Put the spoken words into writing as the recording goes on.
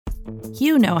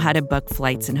You know how to book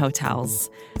flights and hotels.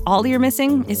 All you're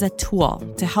missing is a tool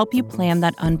to help you plan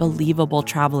that unbelievable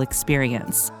travel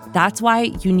experience. That's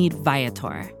why you need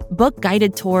Viator. Book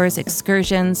guided tours,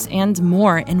 excursions, and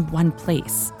more in one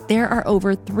place. There are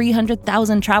over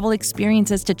 300,000 travel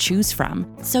experiences to choose from,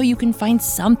 so you can find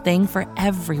something for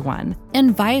everyone.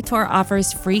 And Viator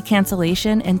offers free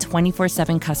cancellation and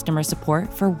 24/7 customer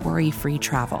support for worry-free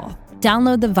travel.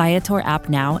 Download the Viator app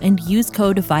now and use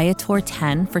code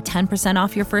Viator10 for 10%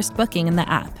 off your first booking in the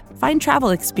app. Find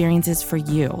travel experiences for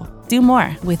you. Do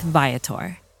more with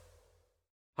Viator.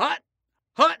 Hot,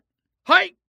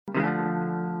 hike!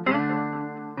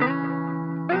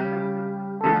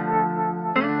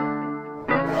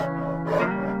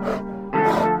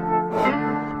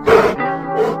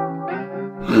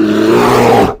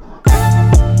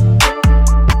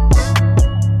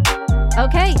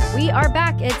 Okay, we are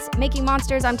back. It's Making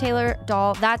Monsters. I'm Taylor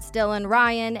Dahl. That's Dylan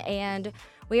Ryan. And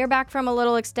we are back from a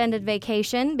little extended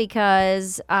vacation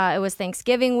because it was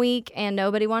Thanksgiving week and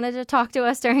nobody wanted to talk to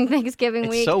us during Thanksgiving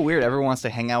week. It's so weird. Everyone wants to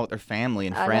hang out with their family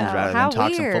and friends rather than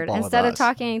talk some football Instead with of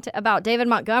talking about David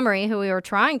Montgomery, who we were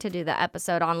trying to do the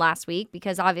episode on last week,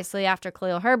 because obviously after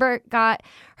Khalil Herbert got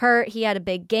hurt, he had a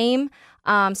big game.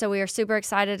 So we are super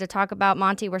excited to talk about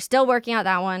Monty. We're still working out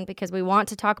that one because we want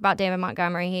to talk about David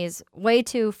Montgomery. He's way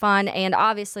too fun, and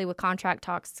obviously with contract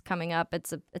talks coming up,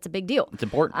 it's a big deal. It's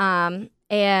important.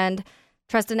 And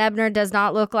Treston Ebner does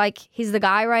not look like he's the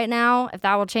guy right now. If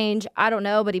that will change, I don't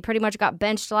know, but he pretty much got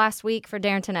benched last week for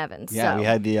Darrington Evans. Yeah, so. We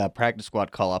had the practice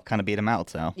squad call up, kind of beat him out.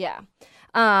 So Yeah.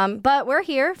 But we're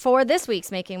here for this week's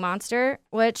Making Monster,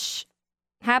 which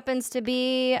happens to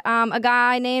be a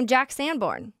guy named Jack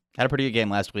Sanborn. had a pretty good game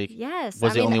last week. Yes.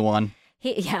 Was the only one.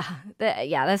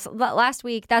 This last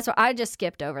week, that's what I just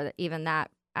skipped over even that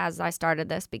as I started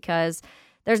this because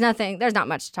there's not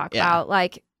much to talk about.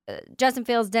 Like, Justin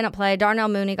Fields didn't play. Darnell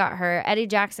Mooney got hurt. Eddie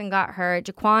Jackson got hurt.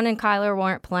 Jaquan and Kyler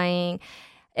weren't playing.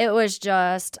 It was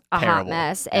just a hot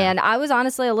mess. Yeah. And I was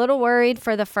honestly a little worried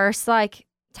for the first,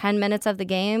 10 minutes of the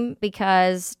game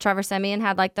because Trevor Siemian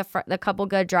had, the couple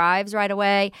good drives right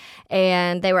away.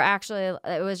 And they were actually,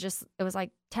 it was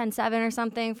 10-7 or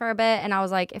something for a bit. And I was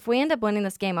like, if we end up winning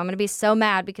this game, I'm going to be so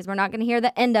mad because we're not going to hear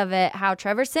the end of it, how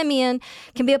Trevor Siemian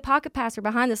can be a pocket passer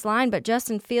behind this line, but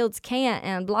Justin Fields can't,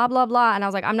 and blah, blah, blah. And I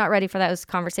was like, I'm not ready for those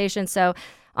conversations. So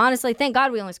honestly, thank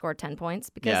God we only scored 10 points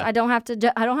because I don't have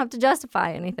to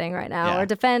justify anything right now or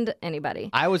defend anybody.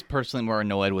 I was personally more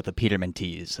annoyed with the Peterman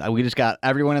tease. We just got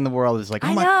everyone in the world is like,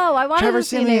 I know. I wanted to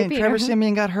see Nate Peterman. Trevor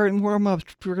Siemian got hurt in warm-ups.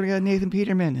 We're going to get Nathan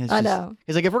Peterman. I know.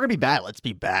 He's like, if we're going to be bad, let's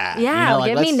be bad. Yeah,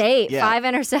 give me Nate. 5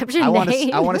 interception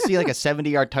Nate. I want to see a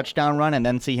 70-yard touchdown run and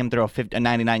then see him throw a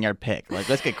 99-yard pick.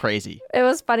 Let's get crazy. It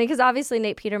was funny because obviously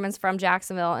Nate Peterman's from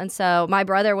Jacksonville. And so my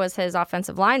brother was his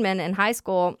offensive lineman in high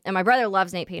school. And my brother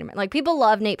loves Nate Peterman. People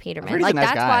love Nate Peterman.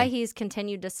 That's why he's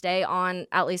continued to stay on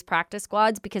at least practice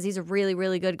squads because he's a really,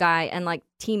 really good guy and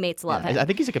teammates love him. I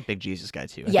think he's a big Jesus guy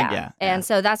too. And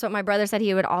so that's what my brother said.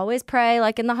 He would always pray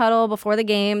in the huddle before the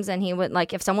games, and he would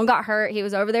if someone got hurt, he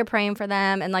was over there praying for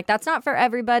them. And that's not for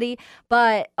everybody,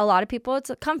 but a lot of people it's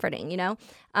comforting,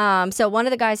 So one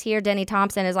of the guys here, Denny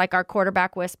Thompson, is our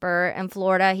quarterback whisperer in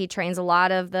Florida. He trains a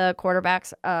lot of the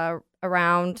quarterbacks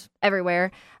around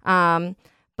everywhere.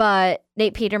 But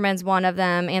Nate Peterman's one of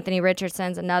them. Anthony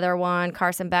Richardson's another one.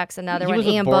 Carson Beck's another one.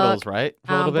 Ian Bortles, Book, right?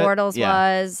 Bortles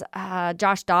was.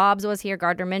 Josh Dobbs was here.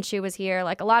 Gardner Minshew was here.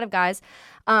 A lot of guys.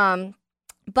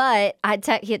 But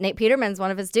Nate Peterman's one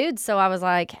of his dudes. So I was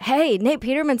like, hey, Nate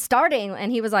Peterman's starting.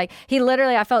 And he was I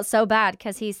felt so bad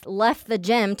because he left the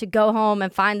gym to go home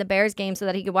and find the Bears game so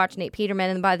that he could watch Nate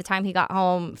Peterman. And by the time he got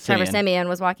home, Trevor Siemian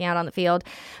was walking out on the field.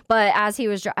 But as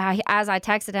I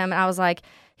texted him, and I was like,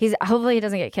 hopefully he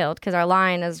doesn't get killed because our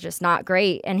line is just not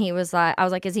great. And he was I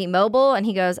was like, is he mobile? And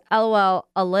he goes, LOL,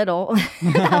 a little.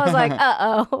 I was like,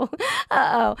 uh-oh.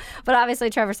 But obviously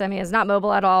Trevor Siemian is not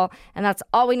mobile at all. And that's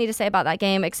all we need to say about that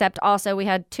game, except also we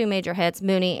had 2 major hits,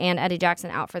 Mooney and Eddie Jackson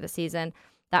out for the season.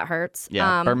 That hurts.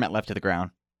 Yeah, Burn left to the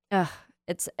ground.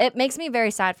 It makes me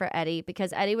very sad for Eddie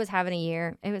because Eddie was having a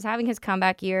year. He was having his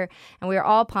comeback year, and we were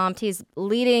all pumped. He's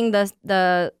leading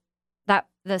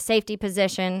the safety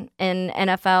position in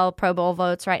NFL Pro Bowl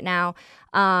votes right now.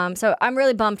 So I'm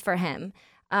really bummed for him.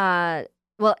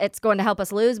 Well, it's going to help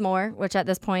us lose more, which at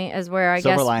this point is where I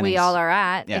guess we all are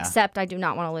at, except I do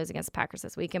not want to lose against the Packers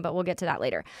this weekend, but we'll get to that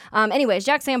later. Anyways,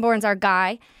 Jack Sanborn's our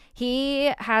guy.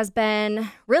 He has been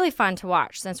really fun to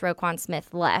watch since Roquan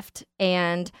Smith left.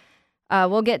 And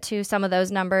we'll get to some of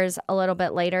those numbers a little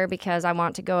bit later because I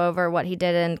want to go over what he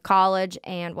did in college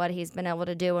and what he's been able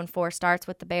to do in 4 starts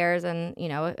with the Bears and,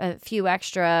 a few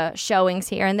extra showings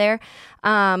here and there.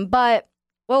 But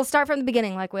we'll start from the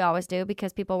beginning like we always do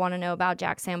because people want to know about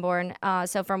Jack Sanborn.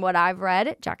 So from what I've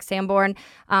read, Jack Sanborn,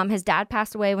 his dad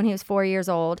passed away when he was 4 years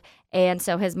old. And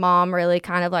so his mom really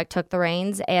kind of like took the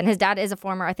reins. And his dad is a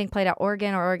former, I think, played at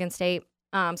Oregon or Oregon State.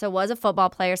 So was a football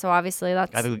player. So obviously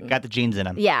that's... Got the genes in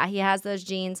him. Yeah, he has those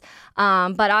genes.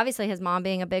 But obviously his mom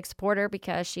being a big supporter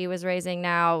because she was raising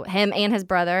now him and his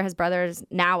brother. His brother is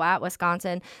now at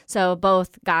Wisconsin. So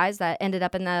both guys that ended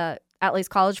up in the... at least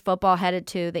college football, headed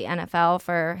to the NFL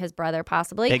for his brother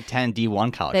possibly. Big Ten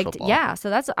D1 college football. Yeah, so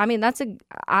if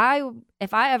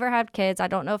I ever have kids, I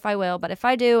don't know if I will, but if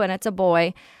I do and it's a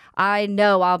boy, I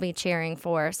know I'll be cheering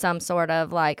for some sort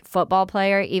of like football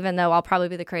player, even though I'll probably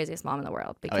be the craziest mom in the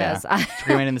world because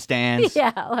screaming in the stands.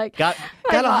 Yeah, like gotta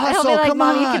hustle. He'll be like, come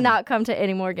Mom, on. you cannot come to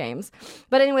any more games.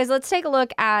 But anyways, let's take a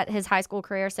look at his high school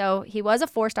career. So he was a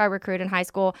 4-star recruit in high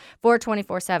school for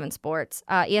 24/7 Sports.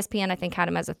 ESPN I think had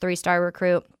him as a 3-star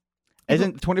recruit.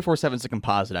 Isn't 24/7's a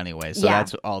composite anyway? So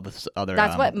that's all this other.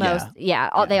 That's what most.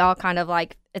 They all kind of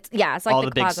like it's like all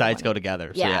the big sites go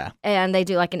together. So and they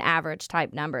do like an average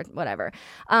type number, whatever.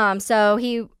 So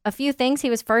a few things. He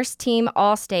was first team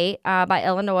All-State by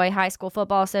Illinois High School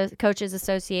Football Coaches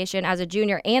Association as a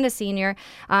junior and a senior.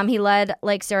 He led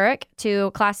Lake Zurich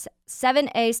to Class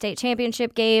 7A state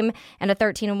championship game and a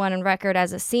 13-1 in record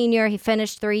as a senior. He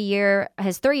finished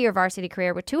his 3-year varsity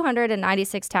career with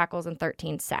 296 tackles and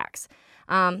 13 sacks.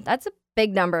 That's a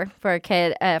big number for a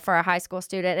kid, for a high school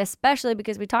student, especially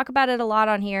because we talk about it a lot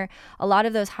on here. A lot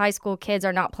of those high school kids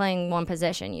are not playing one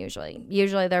position usually.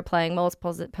 Usually they're playing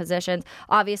multiple positions.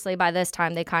 Obviously, by this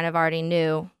time, they kind of already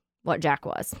knew what Jack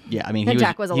was. Yeah, I mean,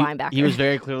 Jack was a linebacker. He was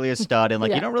very clearly a stud, and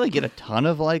you don't really get a ton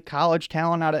of college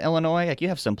talent out of Illinois. Like you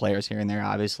have some players here and there.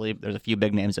 Obviously, there's a few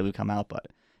big names that would come out, but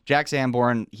Jack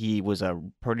Sanborn, he was a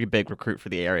pretty big recruit for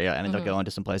the area and ended up going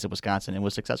to some place in Wisconsin and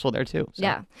was successful there too. So.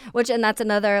 Yeah, and that's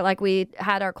another we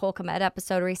had our Cole Kmet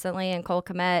episode recently, and Cole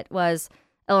Kmet was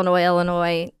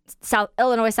South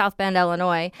Bend,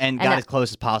 Illinois. And got as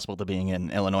close as possible to being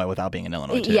in Illinois without being in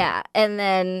Illinois, too. Yeah. And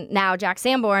then now Jack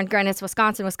Sanborn, granted it's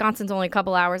Wisconsin. Wisconsin's only a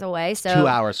couple hours away. So 2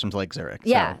 hours from Lake Zurich.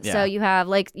 Yeah. So you have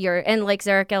you're in Lake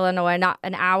Zurich, Illinois, not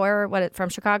an hour from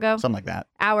Chicago? Something like that.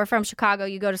 Hour from Chicago.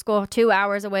 You go to school 2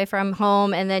 hours away from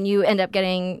home, and then you end up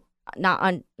getting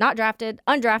undrafted,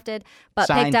 but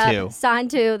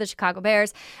signed to the Chicago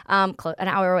Bears, an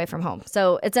hour away from home.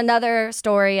 So it's another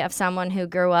story of someone who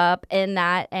grew up in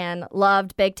that and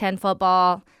loved Big Ten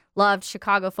football, loved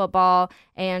Chicago football,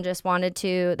 and just wanted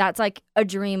to. That's like a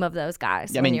dream of those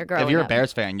guys. Yeah, you're growing up. If you're a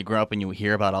Bears fan, you grow up and you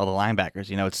hear about all the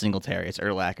linebackers. It's Singletary, it's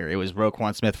Urlacher, it was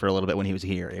Roquan Smith for a little bit when he was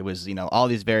here. It was all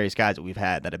these various guys that we've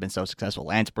had that have been so successful.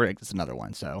 Lance Briggs is another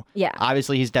one. So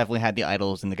obviously he's definitely had the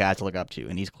idols and the guys to look up to,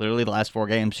 and he's clearly the last 4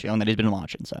 games shown that he's been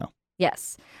launching. So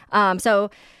yes, so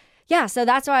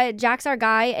that's why Jack's our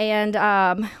guy,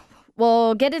 and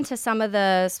we'll get into some of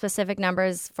the specific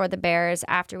numbers for the Bears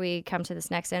after we come to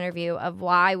this next interview of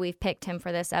why we've picked him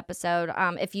for this episode.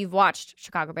 If you've watched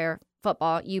Chicago Bear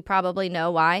football, you probably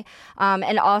know why.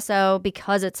 And also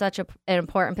because it's such an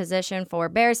important position for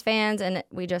Bears fans, and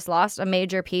we just lost a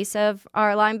major piece of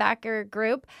our linebacker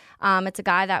group. It's a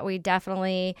guy that we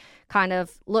definitely kind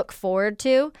of look forward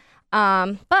to.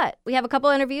 But we have a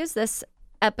couple interviews this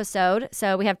episode.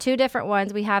 So we have 2 different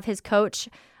ones. We have his coach,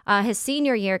 his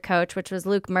senior year coach, which was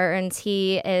Luke Mertens.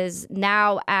 He is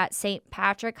now at St.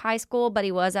 Patrick High School, but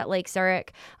he was at Lake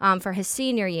Zurich for his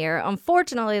senior year.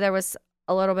 Unfortunately, there was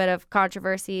a little bit of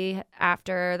controversy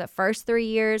after the first 3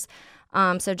 years.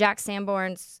 So Jack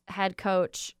Sanborn's head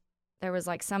coach, there was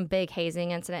some big hazing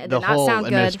incident. It did not sound good. The whole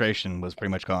administration was pretty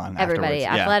much gone. Everybody,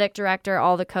 afterwards. athletic director,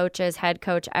 all the coaches, head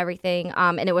coach, everything.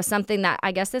 And it was something that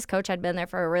I guess this coach had been there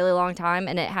for a really long time,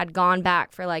 and it had gone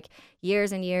back for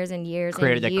years and years and years.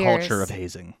 Created and years. a culture of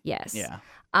hazing. Yes. Yeah.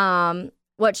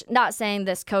 Which, not saying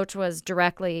this coach was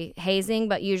directly hazing,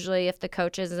 but usually if the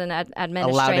coach is an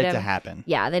administrative... allowed it to happen.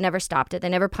 Yeah, they never stopped it. They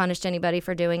never punished anybody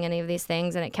for doing any of these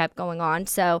things, and it kept going on.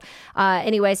 So,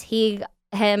 anyways,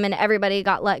 him and everybody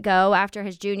got let go after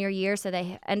his junior year, so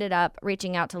they ended up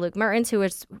reaching out to Luke Mertens, who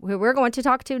we're going to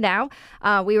talk to now.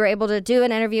 We were able to do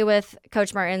an interview with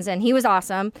Coach Mertens, and he was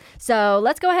awesome. So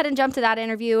let's go ahead and jump to that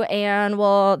interview, and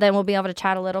we'll be able to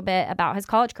chat a little bit about his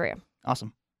college career.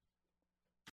 Awesome.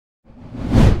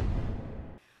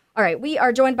 All right, we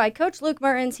are joined by Coach Luke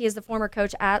Mertens. He is the former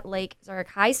coach at Lake Zurich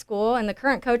High School and the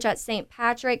current coach at St.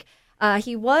 Patrick.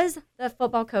 He was the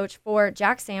football coach for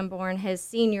Jack Sanborn his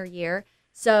senior year.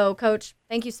 So, Coach,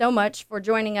 thank you so much for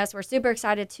joining us. We're super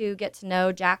excited to get to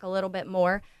know Jack a little bit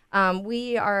more.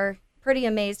 We are pretty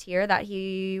amazed here that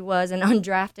he was an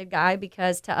undrafted guy,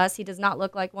 because to us, he does not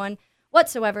look like one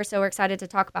whatsoever. So we're excited to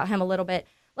talk about him a little bit.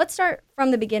 Let's start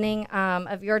from the beginning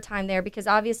of your time there, because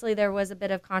obviously there was a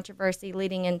bit of controversy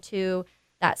leading into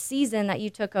that season that you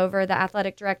took over. The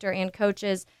athletic director and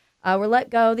coaches were let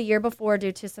go the year before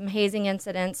due to some hazing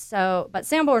incidents. But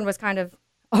Sanborn was kind of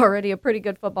already a pretty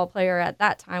good football player at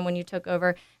that time when you took over,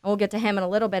 and we'll get to him in a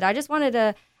little bit. I just wanted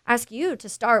to ask you to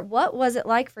start, what was it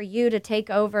like for you to take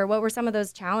over? What were some of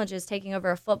those challenges taking over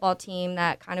a football team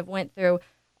that kind of went through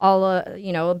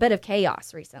a bit of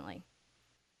chaos recently?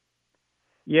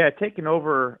 Yeah, taking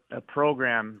over a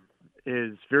program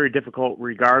is very difficult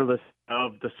regardless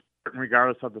of the sport and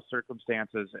regardless of the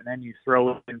circumstances. And then you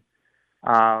throw in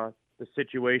the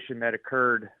situation that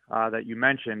occurred that you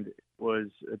mentioned was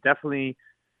definitely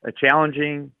a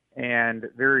challenging and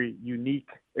very unique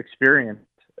experience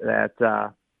that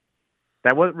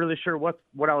I wasn't really sure what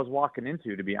I was walking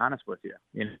into, to be honest with you.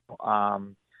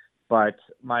 But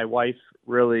my wife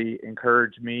really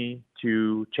encouraged me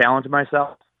to challenge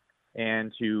myself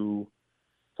and to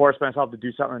force myself to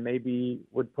do something that maybe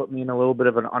would put me in a little bit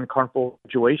of an uncomfortable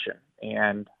situation.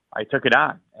 And I took it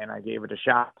on and I gave it a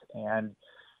shot. And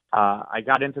I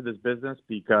got into this business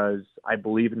because I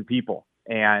believe in people.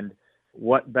 And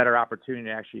what better opportunity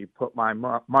to actually put my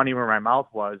money where my mouth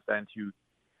was than to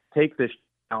take this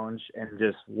challenge and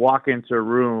just walk into a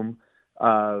room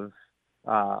of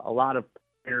a lot of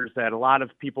players that a lot of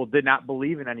people did not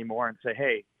believe in anymore and say,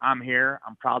 hey, I'm here.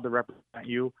 I'm proud to represent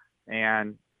you.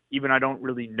 And even I don't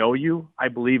really know you, I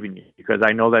believe in you because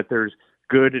I know that there's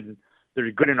good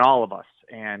in all of us,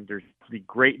 and there's the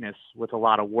greatness with a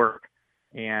lot of work.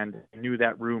 And I knew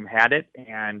that room had it,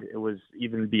 and it was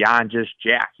even beyond just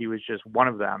Jack. He was just one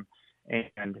of them.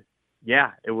 And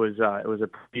yeah, it was a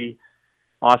pretty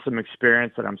awesome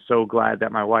experience, and I'm so glad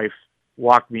that my wife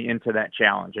walked me into that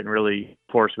challenge and really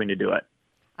forced me to do it.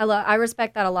 I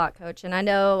respect that a lot, Coach. And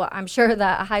I'm sure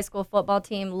that a high school football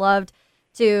team loved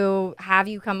to have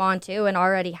you come on too and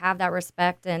already have that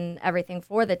respect and everything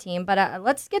for the team. But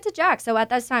let's get to Jack. So at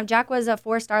this time, Jack was a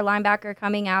 4-star linebacker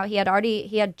coming out. He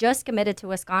had just committed to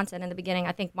Wisconsin in the beginning,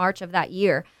 I think March of that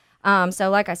year. So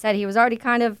like I said, he was already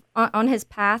kind of on his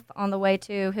path on the way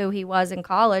to who he was in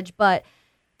college. But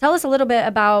tell us a little bit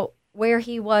about where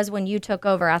he was when you took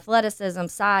over. Athleticism,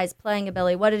 size, playing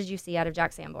ability. What did you see out of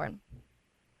Jack Sanborn?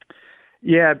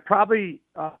 Yeah, probably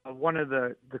one of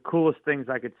the coolest things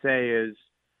I could say is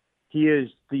he is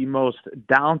the most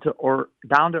down to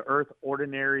earth,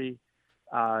 ordinary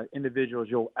individuals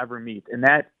you'll ever meet, and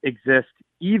that exists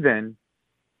even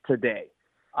today.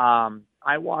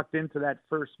 I walked into that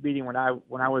first meeting when I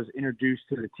was introduced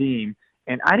to the team,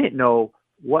 and I didn't know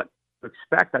what to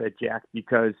expect out of Jack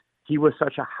because he was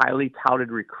such a highly touted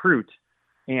recruit.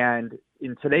 And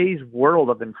in today's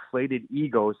world of inflated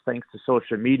egos, thanks to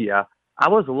social media, I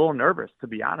was a little nervous, to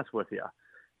be honest with you.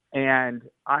 And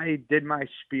I did my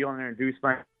spiel and introduced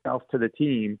myself to the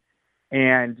team.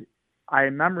 And I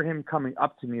remember him coming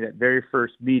up to me that very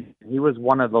first meeting. He was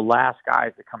one of the last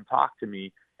guys to come talk to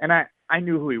me. And I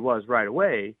knew who he was right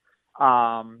away.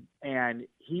 And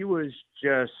he was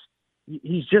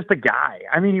he's just a guy.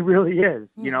 I mean, he really is.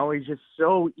 You know, he's just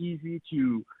so easy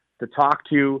to talk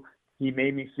to. He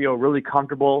made me feel really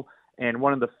comfortable. And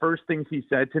one of the first things he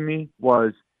said to me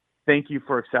was, thank you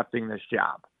for accepting this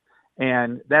job.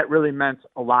 And that really meant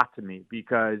a lot to me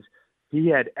because he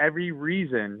had every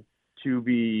reason to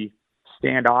be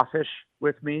standoffish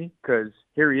with me because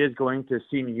here he is going to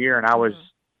senior year and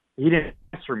he didn't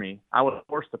ask for me. I was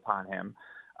forced upon him.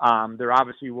 There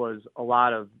obviously was a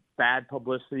lot of bad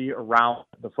publicity around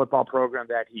the football program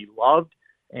that he loved.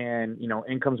 And,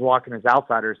 in comes walking his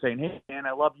outsider saying, hey, man,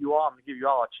 I love you all. I'm going to give you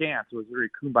all a chance. It was very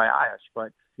kumbaya-ish,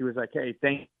 but he was like, hey,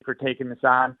 thank you for taking this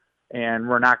on. And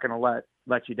we're not going to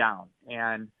let you down.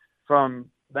 And from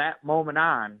that moment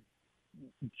on,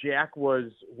 Jack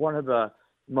was one of the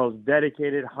most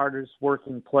dedicated, hardest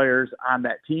working players on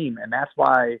that team. And that's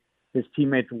why his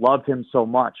teammates loved him so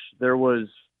much. There was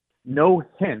no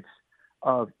hint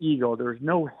of ego. There was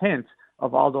no hint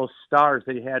of all those stars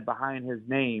that he had behind his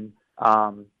name,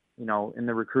 in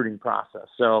the recruiting process.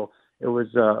 So it was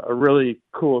a really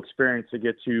cool experience to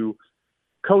get to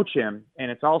coach him. And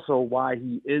it's also why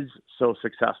he is so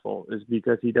successful is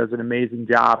because he does an amazing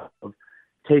job of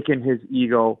taking his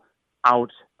ego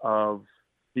out of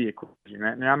the equation.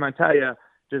 And I'm going to tell you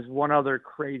just one other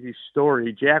crazy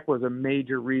story. Jack was a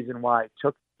major reason why I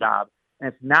took the job.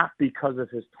 And it's not because of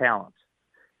his talent.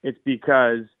 It's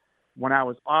because when I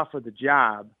was offered the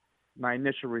job, my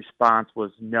initial response was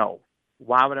no.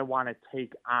 why would I want to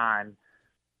take on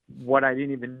what I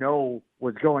didn't even know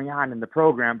was going on in the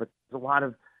program? But there's a lot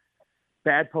of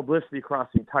bad publicity across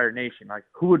the entire nation. Like,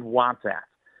 who would want that?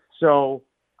 So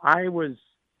I was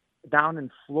down in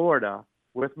Florida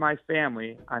with my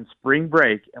family on spring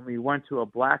break, and we went to a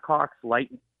Blackhawks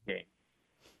Lightning game.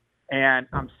 And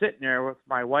I'm sitting there with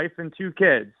my wife and 2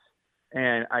 kids,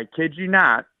 and I kid you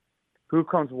not, who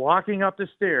comes walking up the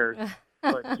stairs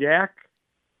but Jack,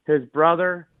 his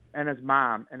brother, and his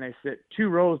mom, and they sit 2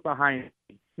 rows behind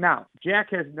me. Now,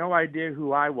 Jack has no idea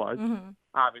who I was,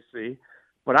 obviously,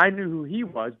 but I knew who he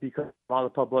was because of all the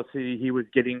publicity he was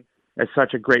getting as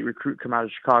such a great recruit come out of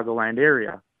the Chicagoland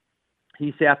area.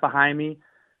 He sat behind me.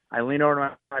 I leaned over to my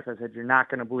wife. I said, "You're not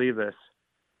going to believe this,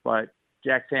 but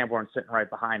Jack Sanborn's sitting right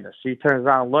behind us." She turns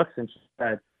around and looks, and she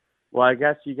said, "Well, I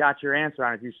guess you got your answer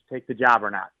on if you should take the job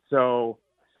or not." So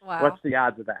what's the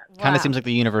odds of that? Kind of seems like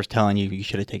the universe telling you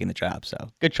should have taken the job. So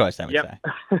good choice, I would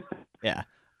say. Yeah.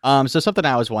 So something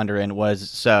I was wondering was,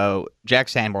 so Jack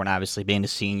Sanborn, obviously being a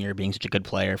senior, being such a good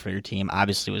player for your team,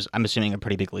 obviously was, I'm assuming, a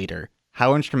pretty big leader.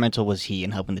 How instrumental was he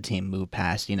in helping the team move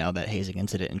past, that hazing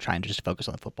incident and trying to just focus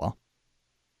on football?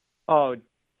 Oh,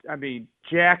 I mean,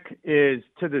 Jack is,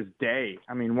 to this day,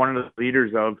 one of the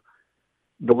leaders of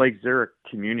the Lake Zurich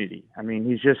community. I mean,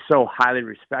 he's just so highly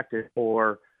respected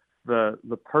for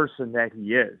the person that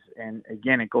he is. And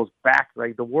again, it goes back,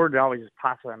 like, the word that always just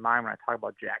pops in my mind when I talk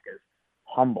about Jack is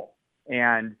humble.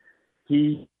 And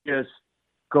he just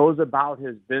goes about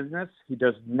his business. He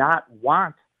does not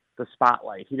want the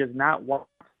spotlight. He does not want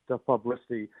the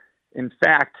publicity. In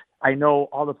fact, I know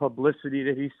all the publicity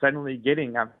that he's suddenly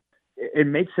getting, it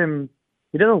makes him,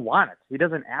 he doesn't want it. He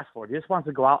doesn't ask for it. He just wants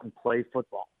to go out and play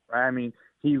football, right? I mean,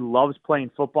 he loves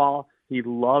playing football. He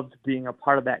loves being a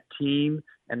part of that team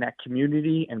and that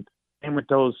community and playing with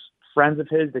those friends of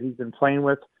his that he's been playing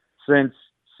with since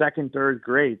 2nd, 3rd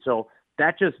grade. So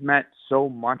that just meant so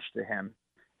much to him.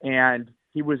 And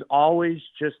he was always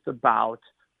just about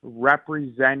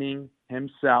representing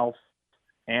himself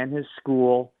and his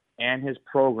school and his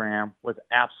program with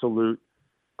absolute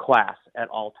class at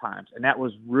all times. And that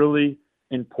was really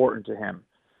important to him.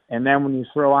 And then when you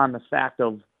throw on the fact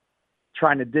of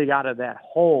trying to dig out of that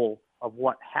hole of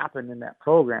what happened in that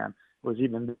program, was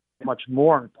even much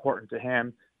more important to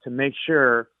him to make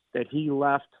sure that he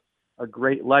left a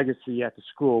great legacy at the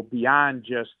school beyond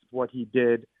just what he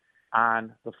did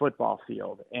on the football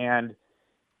field. And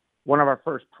one of our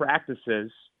first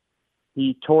practices,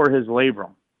 he tore his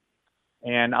labrum.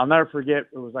 And I'll never forget,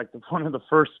 it was like one of the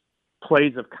first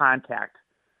plays of contact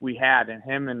we had, and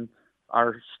him and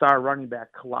our star running back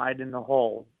collide in the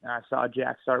hole. And I saw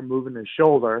Jack start moving his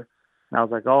shoulder, and I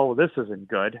was like, "Oh, this isn't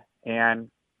good." And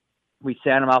we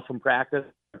sat him out from practice.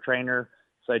 The trainer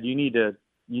said, you need to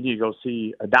go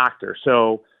see a doctor.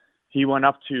 So he went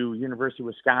up to University of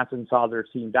Wisconsin, saw their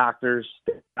team doctors,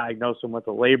 diagnosed him with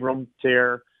a labrum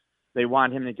tear. They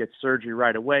wanted him to get surgery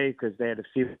right away because they had a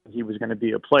feeling he was going to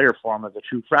be a player for him as a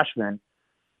true freshman.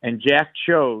 And Jack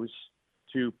chose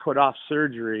to put off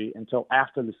surgery until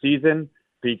after the season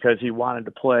because he wanted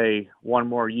to play one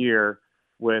more year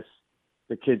with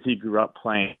the kids he grew up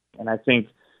playing. And I think,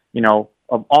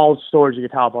 of all the stories you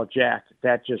could tell about Jack,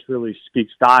 that just really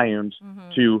speaks volumes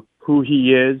to who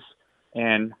he is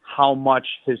and how much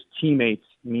his teammates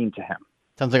mean to him.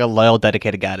 Sounds like a loyal,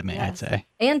 dedicated guy to me, yes. I'd say.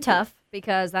 And tough,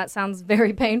 because that sounds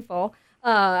very painful.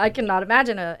 I cannot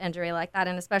imagine an injury like that,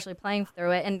 and especially playing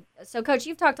through it. And so, Coach,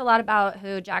 you've talked a lot about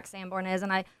who Jack Sanborn is,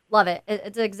 and I love it.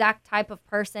 It's the exact type of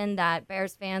person that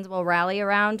Bears fans will rally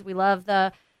around. We love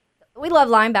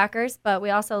linebackers, but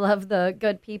we also love the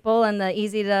good people and the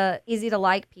easy to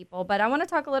like people. But I want to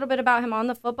talk a little bit about him on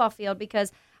the football field,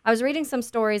 because I was reading some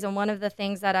stories, and one of the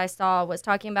things that I saw was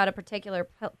talking about a particular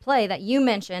play that you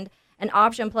mentioned, an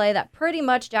option play that pretty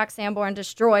much Jack Sanborn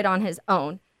destroyed on his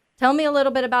own. Tell me a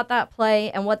little bit about that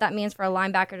play and what that means for a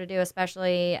linebacker to do,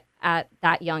 especially at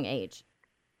that young age.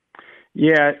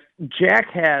 Yeah,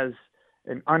 Jack has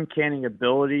an uncanny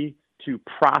ability to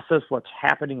process what's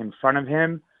happening in front of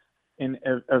him in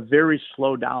a very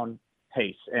slow down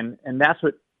pace. And that's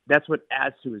what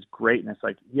adds to his greatness.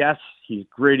 Like, yes, he's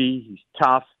gritty, he's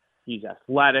tough, he's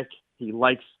athletic, he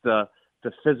likes the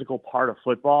physical part of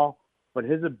football, but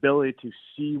his ability to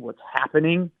see what's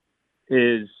happening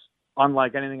is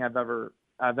unlike anything I've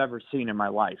ever seen in my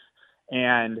life.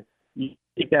 And you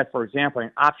take that, for example,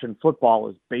 an option football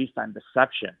is based on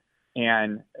deception.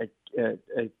 And a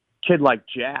kid like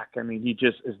Jack, he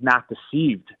just is not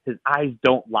deceived. His eyes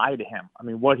don't lie to him.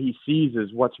 What he sees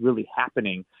is what's really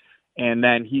happening. And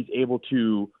then he's able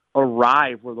to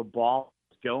arrive where the ball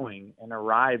is going and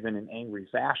arrive in an angry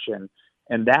fashion.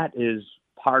 And that is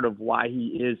part of why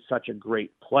he is such a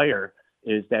great player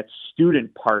is that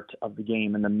student part of the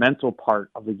game and the mental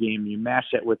part of the game. You match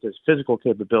that with his physical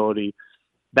capability.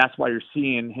 That's why you're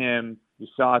seeing him. You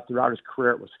saw it throughout his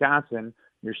career at Wisconsin.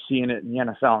 You're seeing it in the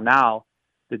NFL now.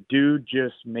 The dude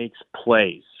just makes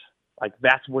plays. Like,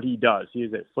 that's what he does. He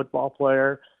is a football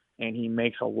player, and he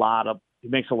makes a lot of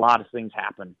things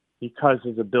happen because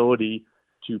his ability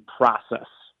to process.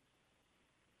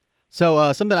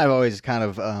 So something I've always kind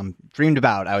of dreamed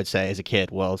about, I would say, as a kid.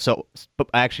 Well, so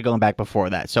actually going back before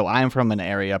that. So I'm from an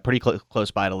area pretty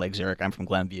close by to Lake Zurich. I'm from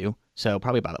Glenview, so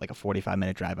probably about like a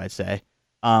 45-minute drive, I'd say.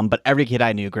 But every kid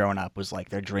I knew growing up was like,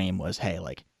 their dream was, hey,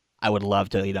 like, I would love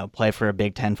to, play for a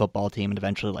Big Ten football team and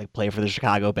eventually like play for the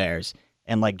Chicago Bears.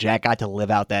 And like Jack got to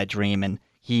live out that dream, and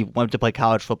he went to play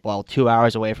college football 2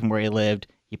 hours away from where he lived.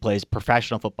 He plays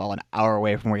professional football an hour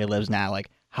away from where he lives now. Like,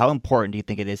 how important do you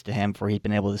think it is to him for he's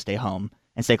been able to stay home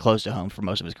and stay close to home for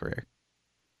most of his career?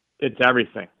 It's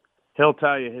everything. He'll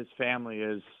tell you his family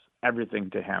is everything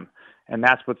to him. And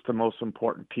that's what's the most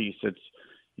important piece. It's,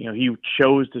 he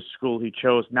chose the school he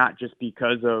chose not just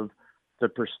because of the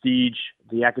prestige,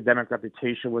 the academic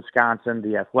reputation of Wisconsin,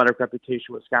 the athletic reputation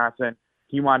of Wisconsin.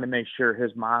 He wanted to make sure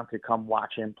his mom could come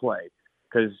watch him play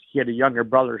because he had a younger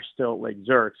brother still at Lake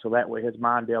Zurich. So that way his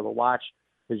mom would be able to watch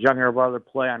his younger brother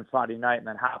play on Friday night and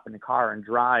then hop in the car and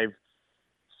drive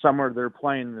somewhere they're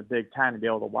playing in the Big Ten to be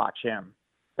able to watch him.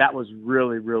 That was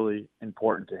really, really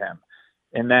important to him.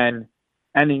 And then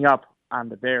ending up on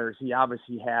the Bears, he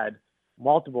obviously had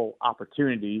multiple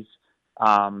opportunities.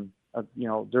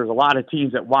 There's a lot of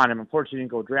teams that want him. Unfortunately, he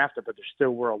didn't go draft it, but there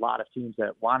still were a lot of teams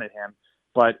that wanted him.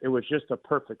 But it was just a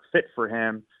perfect fit for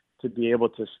him to be able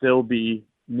to still be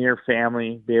near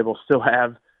family, be able to still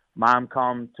have mom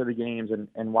come to the games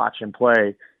and watch him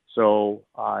play. So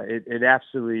it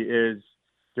absolutely is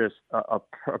just a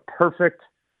perfect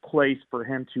place for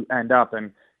him to end up.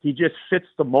 And he just fits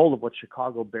the mold of what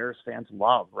Chicago Bears fans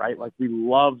love, right? Like, we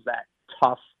love that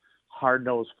tough,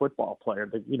 hard-nosed football player.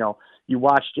 That, you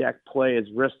watch Jack play, his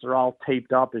wrists are all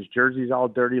taped up, his jersey's all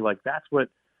dirty. Like, that's what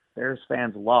Bears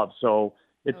fans love. So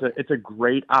it's a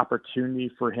great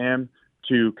opportunity for him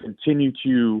to continue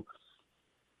to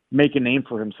make a name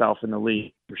for himself in the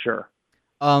league, for sure.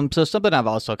 So something I've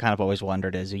also kind of always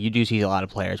wondered is you do see a lot of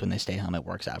players when they stay home, it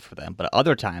works out for them. But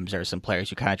other times there are some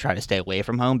players who kind of try to stay away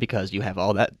from home because you have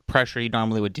all that pressure you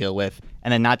normally would deal with.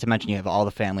 And then not to mention you have all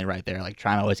the family right there, like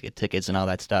trying to always get tickets and all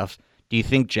that stuff. Do you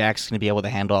think Jack's going to be able to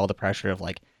handle all the pressure of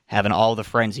like having all the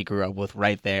friends he grew up with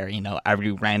right there,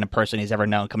 every random person he's ever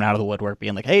known coming out of the woodwork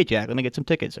being like, hey, Jack, let me get some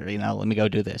tickets or, let me go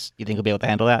do this. You think he'll be able to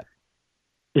handle that?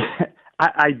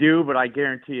 I do, but I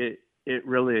guarantee it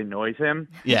really annoys him.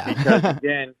 Yeah. Because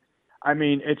again, I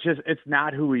mean, it's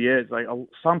not who he is. Like,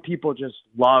 some people just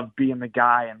love being the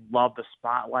guy and love the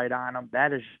spotlight on him.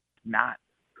 That is not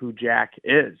who Jack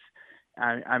is.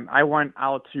 I went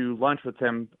out to lunch with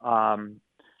him.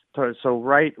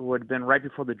 Would have been right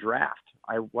before the draft.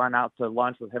 I went out to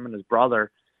lunch with him and his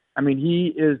brother. I mean,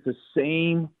 he is the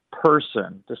same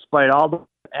person, despite all the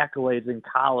accolades in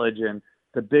college and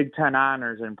the Big Ten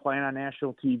honors and playing on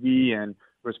national TV and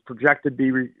was projected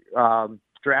to be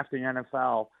drafting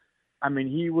NFL. I mean,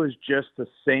 he was just the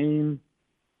same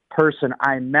person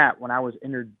I met when I was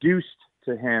introduced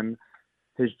to him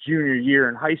his junior year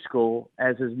in high school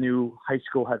as his new high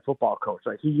school head football coach.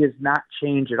 Like, he has not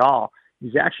changed at all.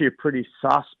 He's actually a pretty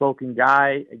soft-spoken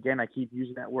guy. Again, I keep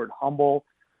using that word, humble.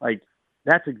 Like,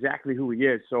 that's exactly who he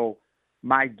is. So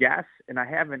my guess, and I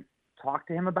haven't talked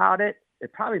to him about it,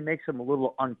 it probably makes him a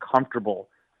little uncomfortable,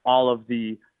 all of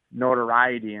the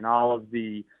notoriety and all of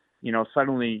the,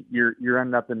 suddenly you're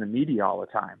ending up in the media all the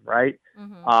time, right?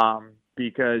 Mm-hmm.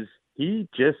 Because he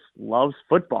just loves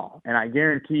football, and I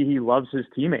guarantee he loves his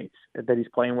teammates that he's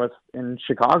playing with in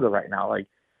Chicago right now. Like,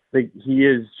 he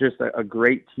is just a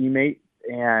great teammate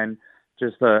and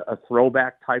just a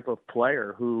throwback type of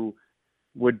player who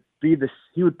would he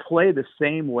would play the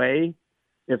same way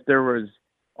if there was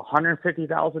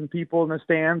 150,000 people in the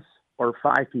stands or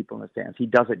 5 people in the stands. He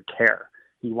doesn't care.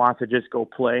 He wants to just go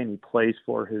play, and he plays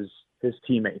for his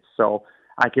teammates. So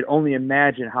I could only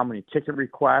imagine how many ticket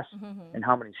requests and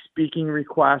how many speaking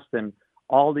requests and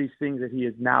all these things that he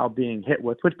is now being hit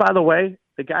with, which, by the way,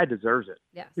 the guy deserves it.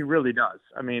 Yes. He really does.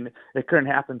 I mean, it couldn't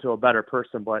happen to a better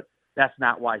person, but that's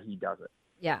not why he does it.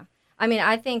 Yeah. I mean,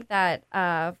 I think that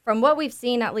from what we've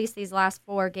seen, at least these last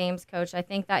 4 games, Coach, I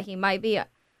think that he might be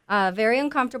very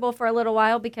uncomfortable for a little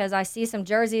while because I see some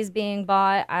jerseys being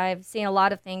bought. I've seen a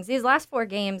lot of things. These last 4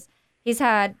 games, He's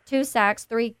had 2 sacks,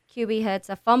 3 QB hits,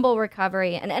 a fumble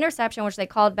recovery, an interception, which they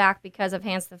called back because of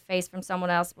hands to the face from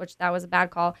someone else, which that was a bad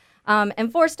call,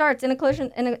 and 4 starts in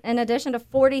addition to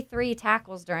 43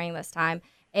 tackles during this time.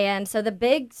 And so the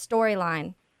big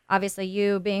storyline, obviously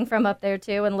you being from up there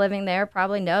too and living there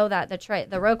probably know that the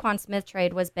Roquan Smith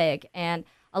trade was big, and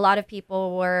a lot of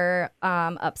people were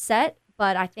upset.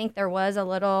 But I think there was a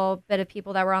little bit of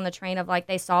people that were on the train of like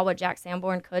they saw what Jack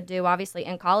Sanborn could do, obviously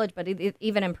in college, but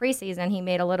even in preseason, he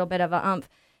made a little bit of a umph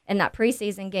in that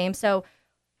preseason game. So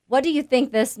what do you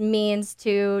think this means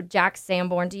to Jack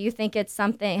Sanborn? Do you think it's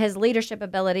something, his leadership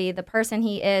ability, the person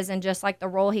he is, and just like the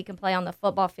role he can play on the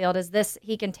football field, is this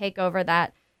he can take over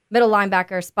that middle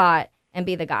linebacker spot and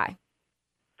be the guy?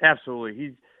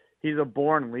 Absolutely. He's a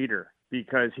born leader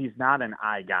because he's not an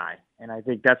I guy. And I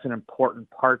think that's an important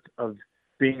part of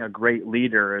being a great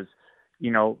leader is,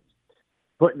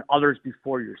 putting others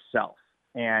before yourself.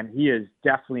 And he is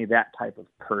definitely that type of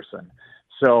person.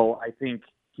 So I think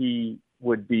he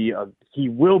will be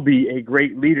a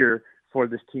great leader for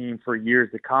this team for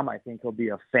years to come. I think he'll be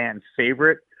a fan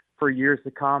favorite for years to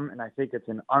come. And I think it's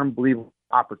an unbelievable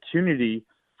opportunity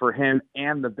for him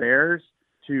and the Bears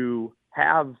to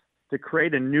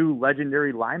create a new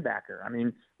legendary linebacker. I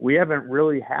mean, we haven't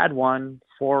really had one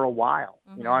for a while.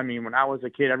 Mm-hmm. When I was a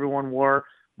kid, everyone wore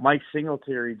Mike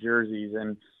Singletary jerseys,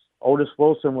 and Otis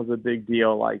Wilson was a big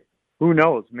deal. Like, who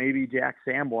knows? Maybe Jack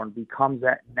Sanborn becomes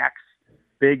that next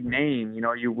big name.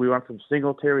 We went from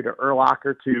Singletary to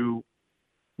Urlacher to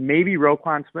maybe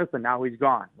Roquan Smith, but now he's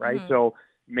gone, right? Mm-hmm. So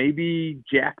maybe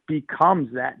Jack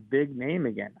becomes that big name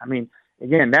again. I mean,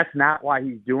 again, that's not why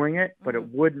he's doing it, but it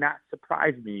would not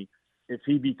surprise me if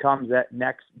he becomes that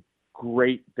next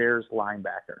great Bears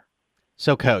linebacker.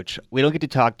 So, Coach, we don't get to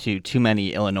talk to too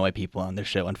many Illinois people on this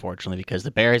show, unfortunately, because the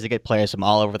Bears, they get players from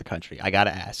all over the country. I got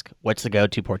to ask, what's the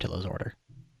go-to Portillo's order?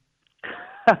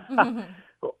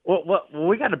 Well,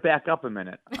 we got to back up a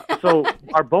minute. So,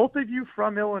 are both of you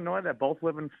from Illinois that both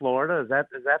live in Florida? Is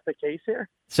that the case here?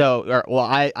 So,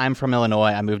 I'm from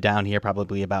Illinois. I moved down here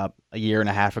probably about a year and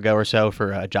a half ago or so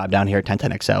for a job down here at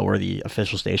 1010XL. We're the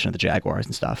official station of the Jaguars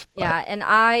and stuff. Yeah, and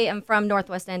I am from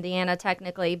Northwest Indiana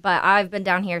technically, but I've been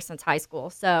down here since high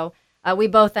school. So we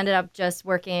both ended up just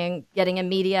getting in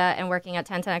media and working at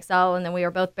 1010XL, and then we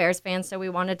were both Bears fans, so we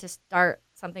wanted to start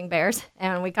something Bears,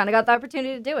 and we kind of got the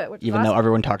opportunity to do it. Even though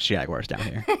everyone talks Jaguars down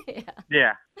here.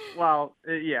 Yeah. Well,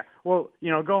 yeah. Well,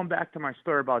 going back to my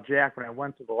story about Jack, when I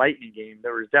went to the Lightning game,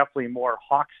 there was definitely more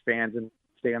Hawks fans in the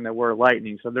stand than were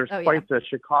Lightning. So there's quite the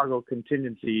Chicago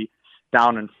contingency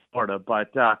down in Florida. But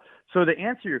so to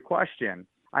answer your question,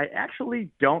 I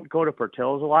actually don't go to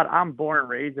Portillo's a lot. I'm born and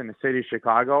raised in the city of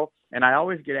Chicago, and I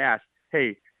always get asked,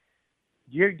 hey,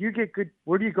 you get good,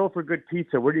 where do you go for good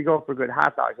pizza? Where do you go for good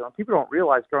hot dogs? And people don't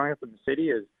realize growing up in the city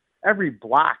is every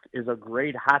block is a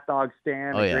great hot dog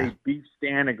stand, great beef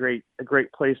stand, a great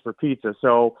place for pizza.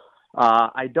 So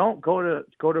I don't go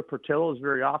to Portillo's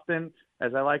very often.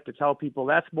 As I like to tell people,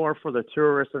 that's more for the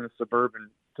tourists and the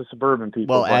suburban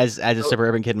people. Well, as a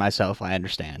suburban kid myself, I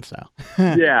understand. So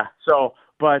yeah. So,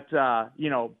 but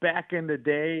back in the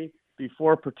day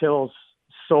before Portillo's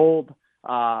sold,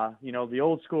 the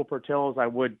old school Portillo's, I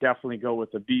would definitely go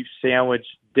with a beef sandwich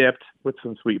dipped with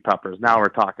some sweet peppers. Now we're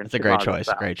talking. It's a great choice.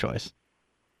 Great choice.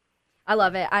 I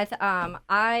love it.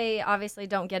 I obviously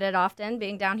don't get it often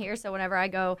being down here, so whenever I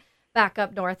go back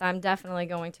up north, I'm definitely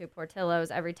going to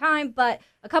Portillo's every time. But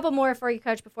a couple more for you,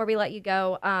 Coach, before we let you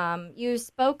go. You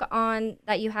spoke on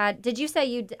that did you say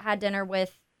you had dinner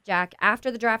with Jack after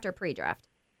the draft or pre-draft?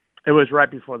 It was right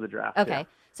before the draft. Okay. Yeah.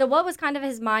 So what was kind of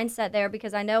his mindset there?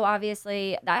 Because I know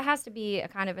obviously that has to be a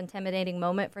kind of intimidating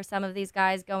moment for some of these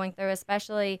guys going through,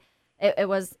 especially it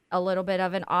was a little bit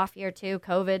of an off year too.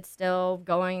 COVID still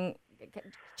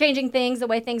changing things, the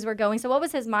way things were going. So what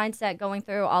was his mindset going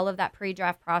through all of that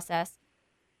pre-draft process?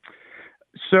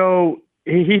 So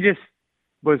he just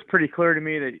was pretty clear to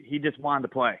me that he just wanted to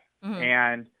play. Mm-hmm.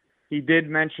 And he did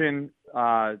mention,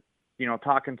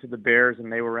 talking to the Bears,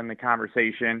 and they were in the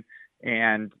conversation,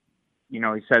 and he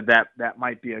said that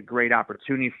might be a great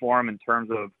opportunity for him in terms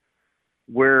of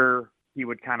where he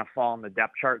would kind of fall in the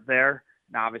depth chart there.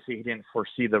 Now, obviously, he didn't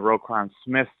foresee the Roquan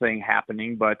Smith thing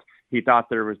happening, but he thought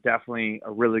there was definitely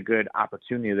a really good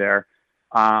opportunity there.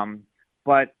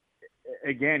 But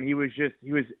again, he was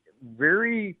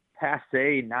very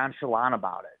passe, nonchalant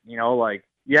about it.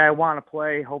 I want to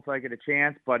play, hopefully I get a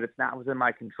chance, but it's not within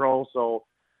my control, so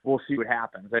we'll see what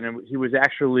happens. And he was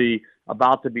actually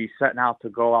about to be setting out to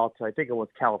go out to, I think it was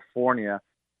California,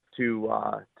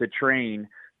 to train.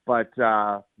 But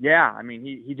yeah, I mean,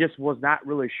 he just was not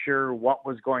really sure what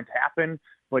was going to happen,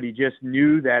 but he just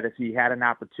knew that if he had an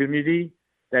opportunity,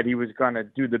 that he was going to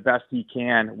do the best he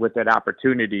can with that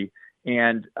opportunity.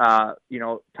 And,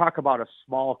 talk about a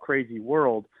small, crazy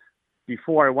world.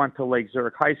 Before I went to Lake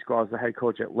Zurich High School, I was the head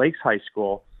coach at Lakes High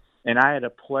School, and I had a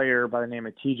player by the name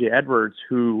of TJ Edwards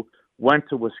who went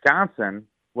to Wisconsin,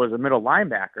 was a middle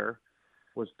linebacker,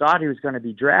 thought he was going to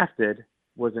be drafted,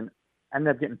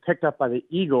 ended up getting picked up by the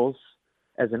Eagles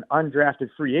as an undrafted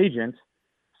free agent.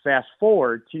 Fast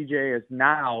forward, TJ is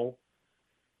now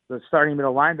the starting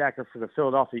middle linebacker for the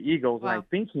Philadelphia Eagles, wow. and I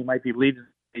think he might be leading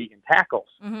the league in tackles.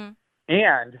 Mm-hmm.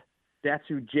 And that's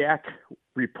who Jack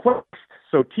replaced.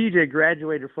 So TJ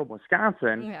graduated from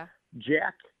Wisconsin. Yeah.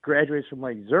 Jack graduates from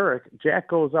Lake Zurich. Jack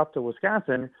goes up to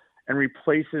Wisconsin and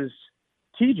replaces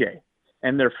TJ,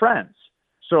 and they're friends.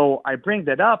 So I bring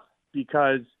that up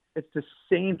because it's the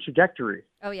same trajectory.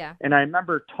 Oh, yeah. And I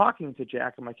remember talking to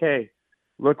Jack. I'm like, hey,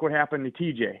 look what happened to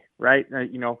TJ, right?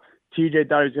 TJ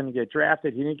thought he was going to get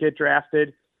drafted. He didn't get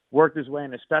drafted, worked his way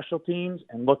into special teams,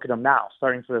 and look at him now,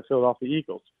 starting for the Philadelphia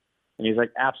Eagles. And he's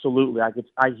like, absolutely. I could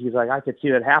see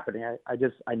that happening.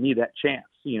 I need that chance,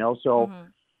 So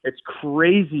It's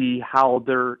crazy how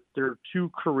their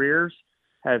two careers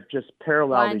have just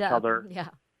paralleled lined each up. other. Yeah.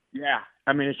 Yeah.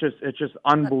 I mean, it's just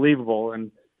unbelievable.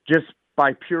 And just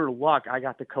by pure luck, I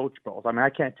got to coach both. I mean, I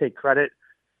can't take credit.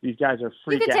 These guys are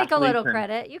freak athletes. You can take a little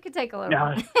credit. You can take a little.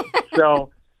 Yeah.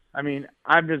 So, I mean,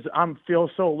 I'm feel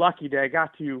so lucky that I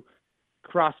got to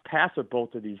cross paths with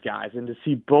both of these guys and to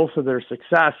see both of their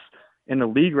success in the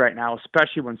league right now,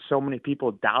 especially when so many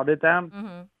people doubted them.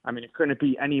 Mm-hmm. I mean, it couldn't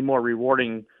be any more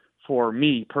rewarding for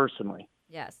me personally.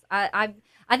 Yes, I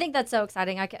think that's so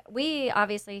exciting. We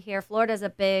obviously here, Florida's a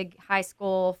big high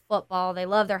school football. They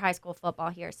love their high school football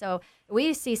here. So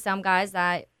we see some guys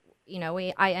that,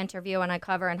 I interview and I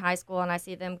cover in high school, and I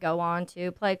see them go on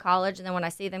to play college. And then when I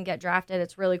see them get drafted,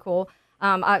 it's really cool.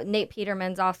 Nate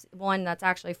Peterman's one that's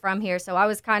actually from here. So I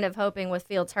was kind of hoping with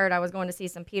Fields hurt, I was going to see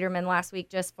some Peterman last week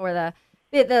just for the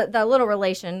little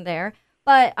relation there.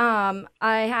 But I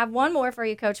have one more for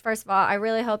you, Coach. First of all, I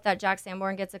really hope that Jack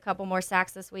Sanborn gets a couple more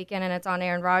sacks this weekend, and it's on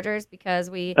Aaron Rodgers because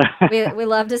we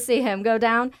love to see him go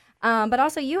down. But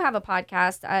also, you have a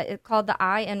podcast called The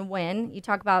I and Win. You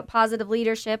talk about positive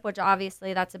leadership, which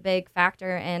obviously that's a big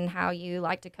factor in how you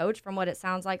like to coach, from what it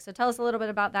sounds like. So tell us a little bit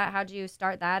about that. How did you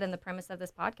start that and the premise of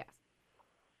this podcast?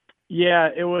 Yeah,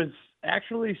 it was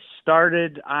actually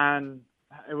started on.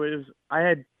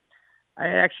 I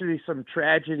actually, some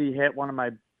tragedy hit one of my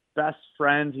best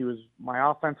friends. He was my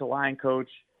offensive line coach.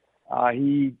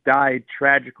 He died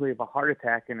tragically of a heart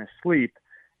attack in his sleep.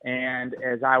 And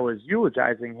as I was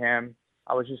eulogizing him,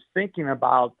 I was just thinking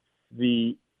about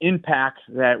the impact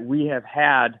that we have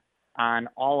had on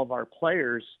all of our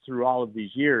players through all of these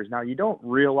years. Now, you don't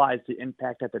realize the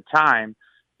impact at the time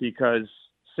because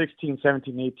 16,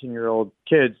 17, 18-year-old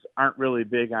kids aren't really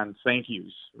big on thank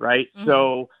yous, right? Mm-hmm.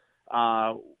 So,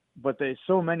 but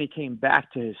so many came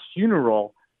back to his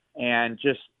funeral, and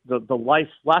just the life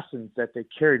lessons that they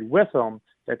carried with them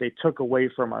that they took away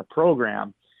from our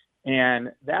program.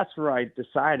 And that's where I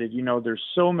decided, there's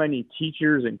so many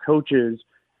teachers and coaches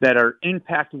that are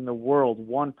impacting the world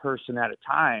one person at a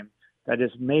time that has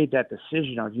made that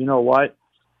decision of, you know what,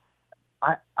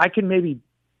 I can maybe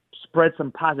spread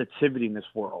some positivity in this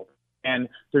world. And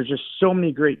there's just so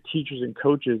many great teachers and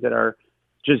coaches that are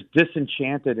just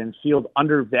disenchanted and feel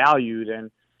undervalued and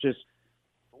just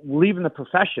leaving the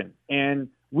profession. And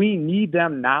we need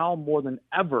them now more than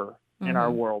ever in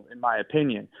our world, in my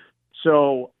opinion.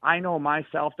 So I know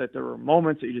myself that there were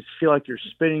moments that you just feel like you're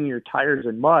spinning your tires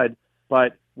in mud,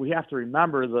 but we have to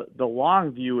remember the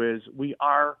long view is we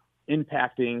are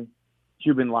impacting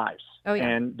human lives. Oh, yeah.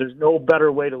 And there's no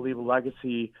better way to leave a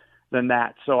legacy than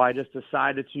that. So I just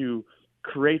decided to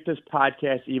create this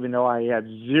podcast, even though I have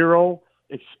zero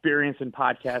experience in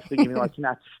podcasting, even though I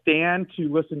cannot stand to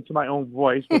listen to my own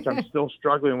voice, which I'm still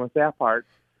struggling with that part.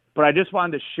 But I just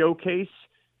wanted to showcase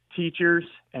teachers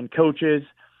and coaches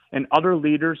and other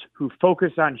leaders who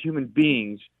focus on human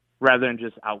beings rather than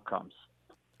just outcomes.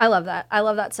 I love that. I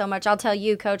love that so much. I'll tell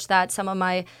you, Coach, that some of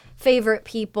my favorite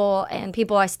people and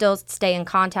people I still stay in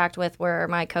contact with were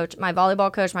my coach, my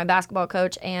volleyball coach, my basketball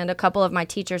coach, and a couple of my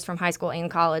teachers from high school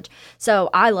and college. So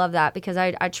I love that because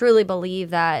I truly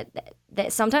believe that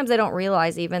sometimes they don't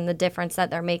realize even the difference that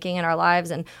they're making in our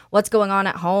lives, and what's going on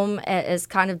at home is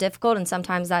kind of difficult, and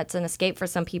sometimes that's an escape for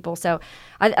some people. So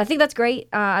I think that's great.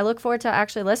 I look forward to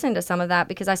actually listening to some of that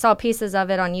because I saw pieces of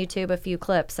it on YouTube, a few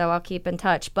clips, so I'll keep in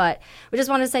touch. But we just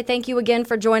want to say thank you again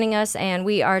for joining us, and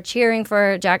we are cheering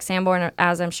for Jack Sanborn,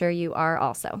 as I'm sure you are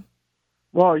also.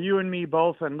 Well, you and me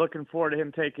both, and looking forward to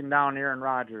him taking down Aaron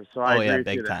Rodgers. So I agree with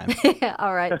big you time.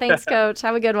 All right. Thanks, Coach.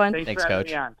 Have a good one. Thanks Coach.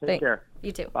 me on. Take care.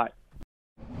 You too. Bye.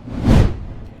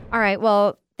 All right.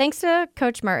 Well, thanks to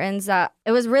Coach Mertens.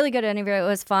 It was a really good interview. It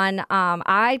was fun.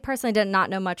 I personally did not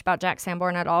know much about Jack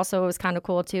Sanborn at all, so it was kind of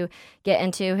cool to get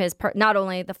into his not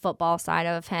only the football side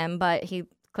of him, but he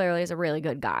clearly is a really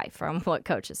good guy from what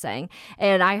Coach is saying.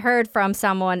 And I heard from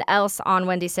someone else on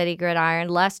Windy City Gridiron,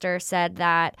 Lester, said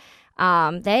that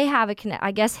they have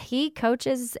I guess he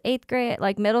coaches 8th grade,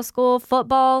 like middle school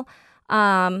football,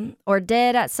 or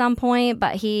did at some point,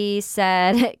 but he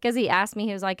said, because he asked me,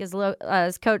 he was like,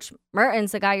 is Coach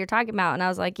Mertens the guy you're talking about? And I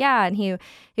was like, yeah. And he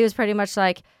was pretty much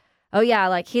like, oh yeah,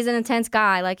 like he's an intense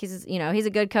guy. Like he's a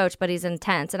good coach, but he's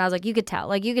intense. And I was like, you could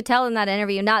tell in that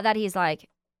interview, not that he's like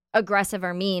aggressive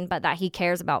or mean, but that he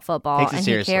cares about football and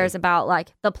he cares about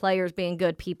like the players being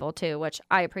good people too, which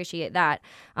I appreciate that.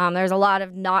 There's a lot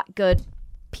of not good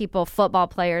football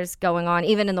players going on,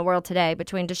 even in the world today,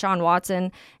 between Deshaun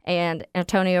Watson and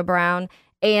Antonio Brown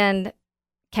and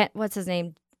what's his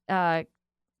name?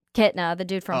 Kitna, the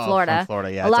dude from Florida. From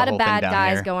Florida, yeah. A lot of bad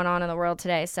guys going on in the world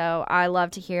today. So I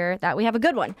love to hear that we have a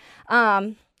good one.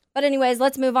 But anyways,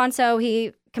 let's move on. So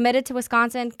he committed to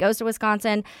Wisconsin, goes to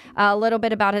Wisconsin. A little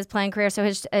bit about his playing career. So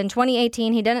in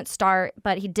 2018, he didn't start,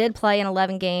 but he did play in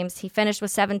 11 games. He finished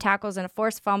with 7 tackles and a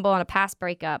forced fumble and a pass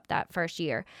breakup that first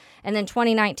year. And then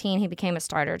 2019, he became a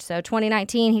starter. So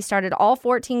 2019, he started all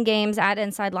 14 games at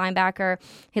inside linebacker.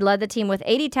 He led the team with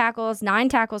 80 tackles, 9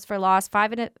 tackles for loss,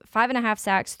 5.5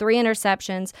 sacks, 3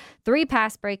 interceptions, 3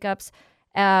 pass breakups,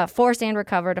 forced and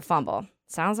recovered a fumble.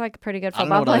 Sounds like a pretty good football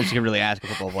player. I don't know what else you can really ask a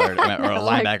football player or a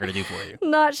linebacker to do for you.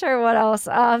 Not sure what else.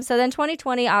 So then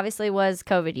 2020 obviously was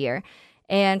COVID year.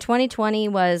 And 2020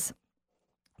 was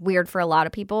weird for a lot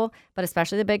of people, but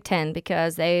especially the Big Ten,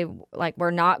 because they we're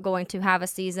not going to have a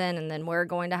season, and then we're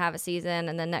going to have a season,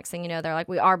 and then next thing you know, they're like,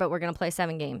 we are, but we're going to play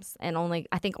 7 games and only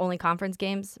conference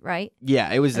games, right?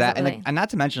 Yeah, it was that, and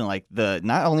not to mention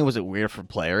not only was it weird for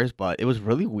players, but it was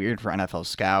really weird for NFL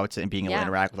scouts and being able to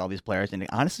interact with all these players, and it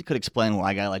honestly could explain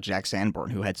why a guy like Jack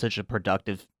Sanborn, who had such a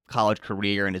productive college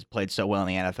career and has played so well in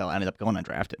the NFL, ended up going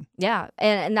undrafted. Yeah,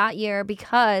 and that year,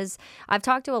 because I've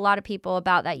talked to a lot of people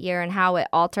about that year and how it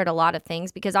altered a lot of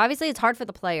things, because obviously it's hard for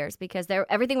the players because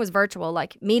everything was virtual,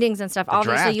 like meetings and stuff.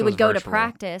 Obviously you would go to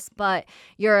practice, but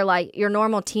your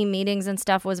normal team meetings and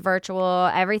stuff was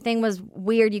virtual. Everything was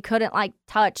weird. You couldn't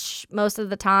touch most of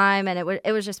the time, and it was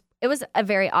a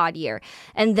very odd year.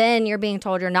 And then you're being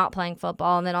told you're not playing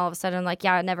football, and then all of a sudden,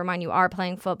 yeah, never mind, you are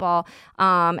playing football.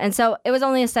 And so it was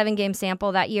only a 7-game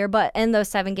sample that year, but in those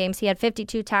 7 games, he had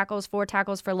 52 tackles, 4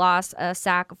 tackles for loss, a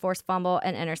sack, a forced fumble,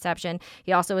 an interception.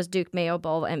 He also was Duke Mayo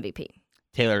Bowl MVP.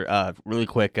 Taylor, really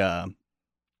quick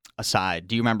aside,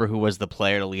 do you remember who was the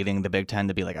player leading the Big Ten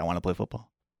to be like, I want to play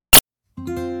football?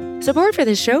 Support for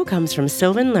this show comes from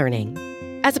Sylvan Learning.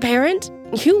 As a parent,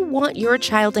 you want your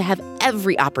child to have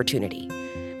every opportunity,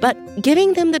 but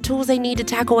giving them the tools they need to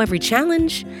tackle every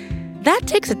challenge, that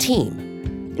takes a team.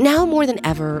 Now more than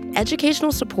ever,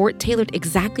 educational support tailored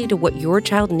exactly to what your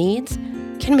child needs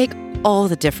can make all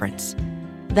the difference.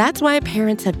 That's why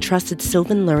parents have trusted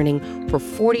Sylvan Learning for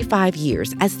 45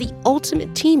 years as the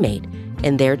ultimate teammate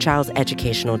in their child's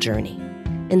educational journey,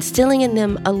 instilling in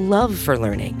them a love for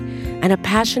learning and a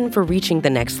passion for reaching the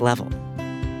next level.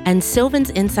 And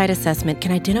Sylvan's Insight Assessment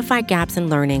can identify gaps in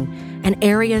learning and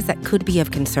areas that could be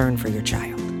of concern for your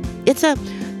child. It's a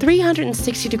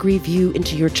 360-degree view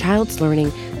into your child's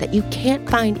learning that you can't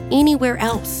find anywhere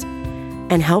else,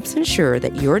 and helps ensure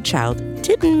that your child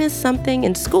didn't miss something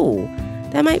in school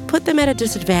that might put them at a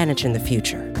disadvantage in the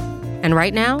future. And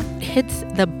right now, it's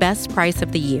the best price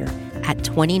of the year at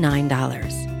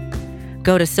 $29.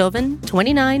 Go to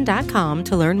sylvan29.com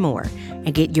to learn more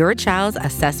and get your child's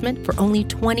assessment for only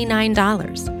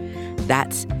 $29.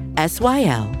 That's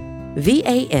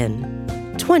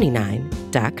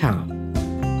SYLVAN29.com.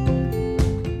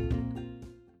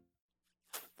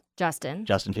 Justin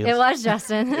Fields. It was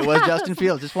Justin. It was Justin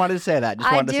Fields. Just wanted to say that.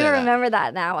 I do remember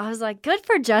that now. I was like, good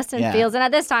for Justin Fields. And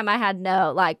at this time, I had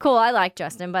cool, I like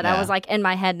Justin, but I was in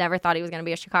my head, never thought he was going to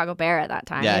be a Chicago Bear at that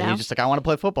time. Yeah, he was just like, I want to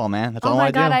play football, man. That's all I want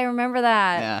to do. Oh my God, I remember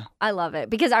that. Yeah. I love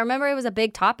it. Because I remember it was a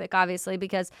big topic, obviously,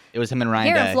 because it was him and Ryan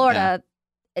here Day. In Florida,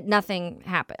 nothing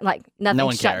happened.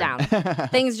 Nothing shut down.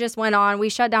 Things just went on. We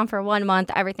shut down for 1 month.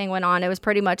 Everything went on. It was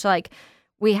pretty much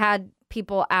we had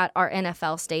people at our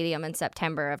NFL stadium in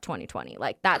September of 2020.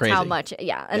 That's crazy. How much,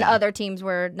 And other teams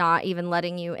were not even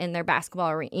letting you in their basketball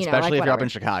arena. Especially if you're up in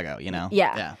Chicago,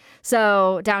 Yeah.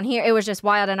 So down here, it was just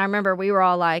wild. And I remember we were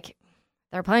all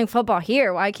they're playing football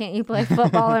here. Why can't you play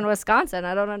football in Wisconsin?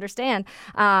 I don't understand.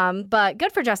 But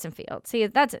good for Justin Fields. See,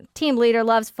 that's a team leader,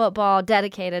 loves football,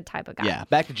 dedicated type of guy. Yeah,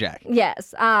 back to Jack.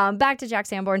 Yes, back to Jack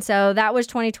Sanborn. So that was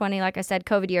 2020, like I said,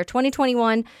 COVID year.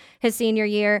 2021, his senior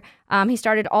year, he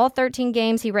started all 13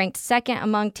 games. He ranked second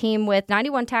among team with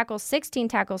 91 tackles, 16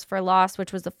 tackles for loss,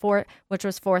 which was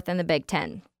fourth in the Big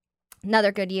Ten.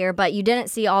 Another good year, but you didn't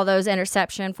see all those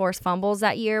forced fumbles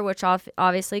that year, which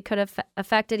obviously could have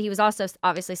affected. He was also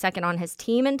obviously second on his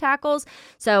team in tackles,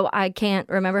 so I can't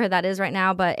remember who that is right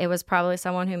now, but it was probably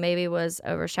someone who maybe was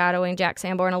overshadowing Jack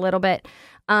Sanborn a little bit.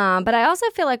 But I also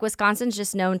feel like Wisconsin's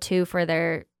just known, too, for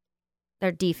their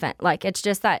defense. Like, it's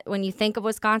just that when you think of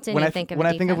Wisconsin, when you I think of When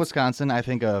defense. I think of Wisconsin, I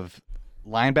think of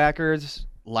linebackers,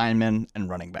 linemen, and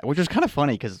running back, which is kind of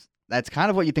funny because that's kind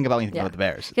of what you think about when you think about the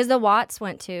Bears. Because the Watts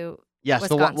went to Yes,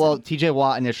 Wisconsin. TJ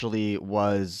Watt initially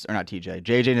was, or not TJ,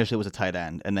 JJ initially was a tight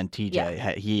end, and then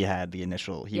TJ, he had the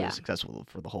initial, he was successful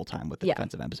for the whole time with the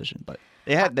defensive end position. But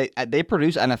they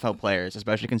produce NFL players,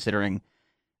 especially considering,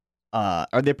 or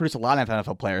they produce a lot of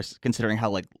NFL players considering how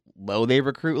like low they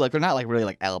recruit. Like they're not like really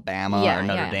like Alabama or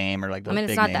Notre Dame or like those big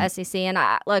it's not names. the SEC, and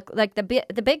like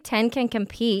the Big Ten can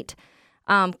compete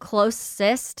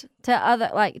closest to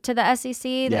the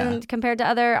SEC than compared to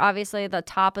other, obviously the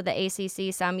top of the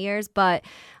ACC some years, but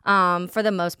for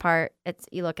the most part, it's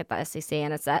you look at the SEC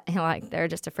and it's that like they're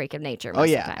just a freak of nature. Most of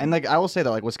the time. And like I will say that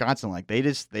like Wisconsin, like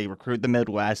they recruit the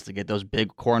Midwest to get those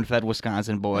big corn-fed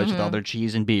Wisconsin boys with all their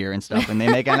cheese and beer and stuff, and they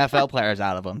make NFL players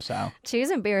out of them. So cheese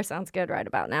and beer sounds good right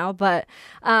about now, but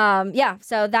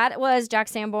so that was Jack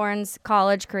Sanborn's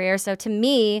college career. So to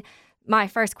me, my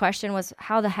first question was,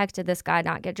 how the heck did this guy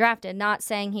not get drafted? Not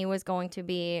saying he was going to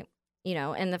be,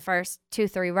 in the first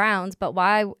 2-3 rounds, but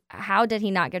how did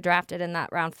he not get drafted in that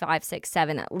round 5, 6,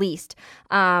 7 at least?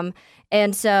 And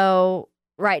so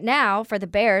right now for the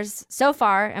Bears, so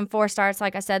far in 4 starts,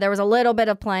 like I said, there was a little bit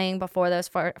of playing before those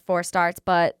 4 starts,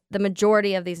 but the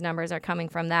majority of these numbers are coming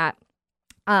from that.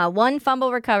 1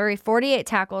 fumble recovery, 48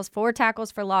 tackles, 4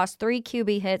 tackles for loss, 3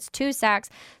 QB hits, 2 sacks,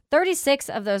 36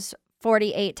 of those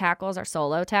 48 tackles are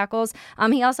solo tackles.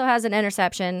 He also has an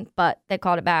interception, but they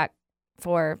called it back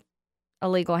for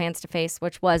illegal hands to face,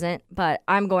 which wasn't. But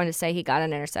I'm going to say he got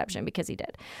an interception because he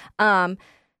did.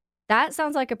 That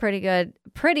sounds like a pretty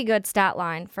good stat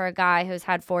line for a guy who's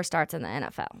had 4 starts in the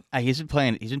NFL. He's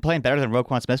been playing better than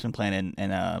Roquan Smith's been playing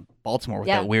in Baltimore with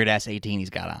that weird ass 18 he's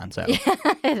got on. So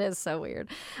it is so weird.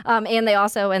 And they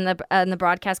also in the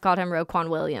broadcast called him Roquan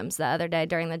Williams the other day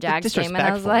during the Jags game, and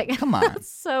I was like, come on, that's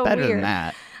so better weird. than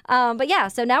that. But yeah,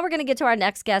 so now we're gonna get to our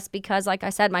next guest because, like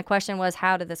I said, my question was,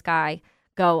 how did this guy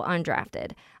go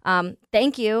undrafted?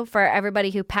 Thank you for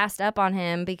everybody who passed up on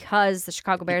him because the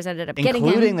Chicago Bears ended up getting him.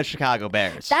 Including the Chicago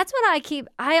Bears. That's what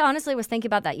I honestly was thinking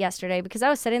about that yesterday because I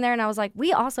was sitting there and I was like,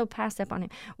 we also passed up on him.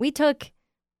 We took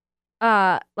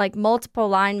like multiple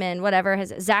linemen, whatever,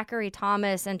 Zachary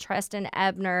Thomas and Treston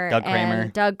Ebner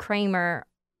and Doug Kramer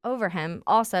over him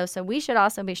also. So we should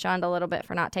also be shunned a little bit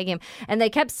for not taking him. And they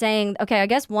kept saying, okay, I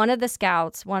guess one of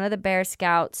the Bears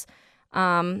scouts,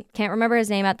 can't remember his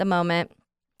name at the moment.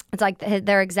 It's like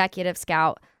their executive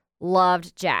scout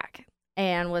loved Jack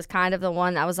and was kind of the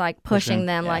one that was like pushing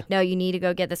them like, no, you need to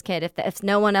go get this kid. If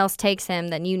no one else takes him,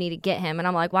 then you need to get him. And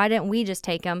I'm like, why didn't we just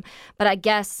take him? But I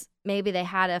guess maybe they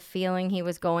had a feeling he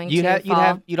was going to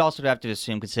fall. You'd also have to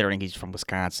assume, considering he's from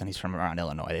Wisconsin, he's from around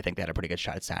Illinois, they think they had a pretty good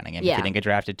shot at signing him if he didn't get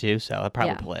drafted too. So it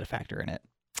probably played a factor in it.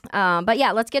 But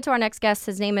yeah, let's get to our next guest.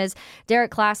 His name is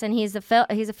Derek Klassen. He's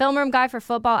a film room guy for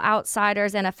Football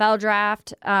Outsiders NFL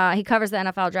Draft. He covers the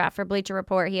NFL Draft for Bleacher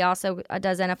Report. He also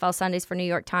does NFL Sundays for New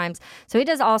York Times. So he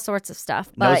does all sorts of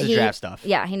stuff. Knows his draft stuff.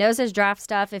 Yeah, he knows his draft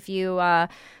stuff. If you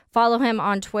follow him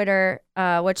on Twitter,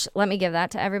 which let me give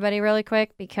that to everybody really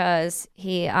quick because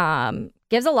he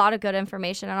gives a lot of good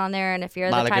information on there. And if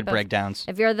you're breakdowns.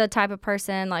 If you're the type of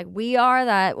person like we are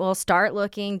that will start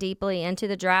looking deeply into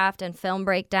the draft and film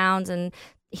breakdowns and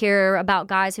hear about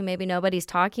guys who maybe nobody's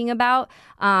talking about.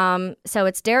 So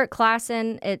it's Derek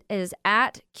Klassen. It is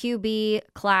at QB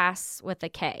Class with a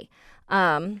K.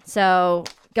 So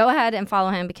go ahead and follow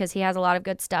him because he has a lot of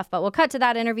good stuff. But we'll cut to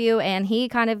that interview and he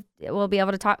kind of will be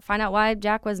able to find out why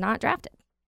Jack was not drafted.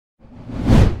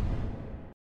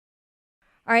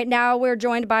 All right, now we're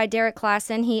joined by Derek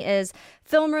Klassen. He is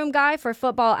film room guy for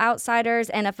Football Outsiders,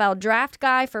 NFL Draft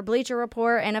guy for Bleacher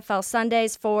Report, NFL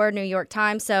Sundays for New York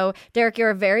Times. So, Derek,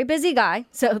 you're a very busy guy,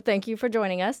 so thank you for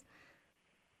joining us.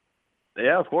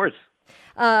 Yeah, of course.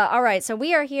 All right, so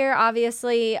we are here,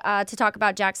 obviously, to talk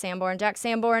about Jack Sanborn. Jack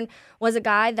Sanborn was a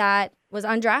guy that was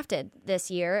undrafted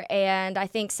this year, and I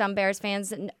think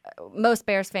most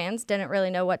Bears fans didn't really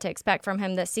know what to expect from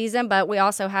him this season, but we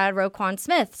also had Roquan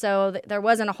Smith, so there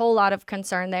wasn't a whole lot of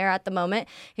concern there at the moment.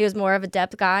 He was more of a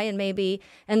depth guy, and maybe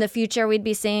in the future we'd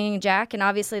be seeing Jack, and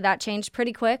obviously that changed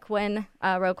pretty quick when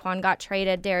Roquan got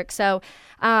traded, Derek. So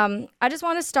I just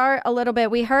want to start a little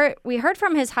bit. We heard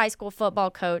from his high school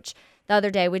football coach the other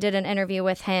day. We did an interview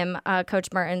with him, Coach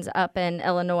Mertens, up in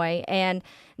Illinois, and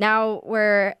now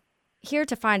we're here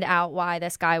to find out why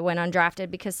this guy went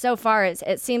undrafted, because so far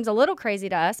it seems a little crazy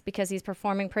to us because he's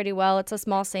performing pretty well. It's a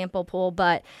small sample pool,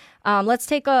 but let's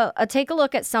take a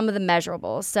look at some of the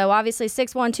measurables. So obviously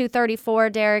 6'1",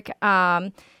 234, Derek.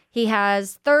 He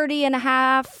has 30 and a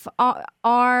half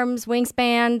arms,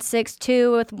 wingspan,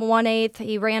 6'2" with 1/8.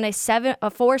 He ran a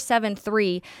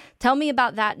 4.73. Tell me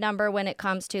about that number when it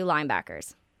comes to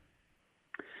linebackers.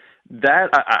 That,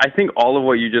 I think all of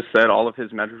what you just said, all of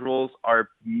his measurables are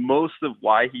most of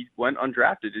why he went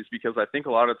undrafted, is because I think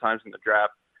a lot of times in the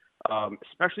draft,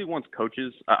 especially once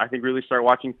coaches, I think, really start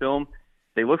watching film,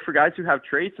 they look for guys who have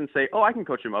traits and say, oh, I can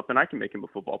coach him up and I can make him a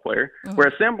football player. Mm-hmm.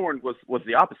 Whereas Sanborn was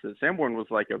the opposite. Sanborn was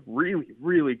like a really,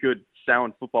 really good,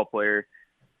 sound football player,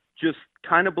 just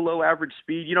kind of below average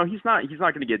speed. You know, he's not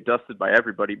going to get dusted by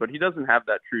everybody, but he doesn't have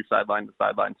that true sideline to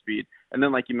sideline speed. And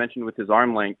then, like you mentioned, with his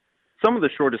arm length, some of the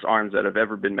shortest arms that have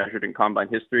ever been measured in combine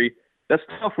history. That's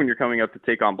tough when you're coming up to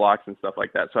take on blocks and stuff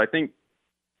like that. So I think,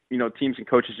 you know, teams and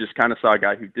coaches just kind of saw a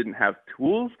guy who didn't have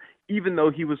tools, even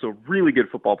though he was a really good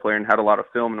football player and had a lot of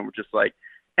film, and we're just like,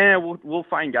 we'll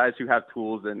find guys who have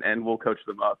tools and we'll coach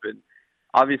them up. And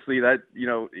obviously that, you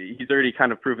know, he's already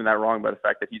kind of proven that wrong by the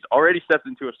fact that he's already stepped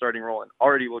into a starting role and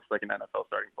already looks like an NFL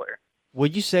starting player.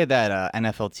 Would you say that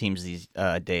NFL teams these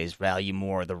days value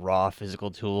more the raw physical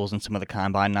tools and some of the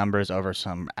combine numbers over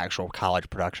some actual college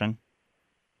production?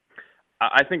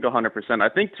 I think 100%. I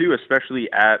think, too, especially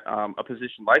at a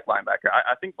position like linebacker,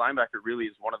 I think linebacker really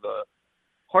is one of the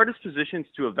hardest positions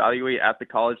to evaluate at the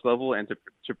college level and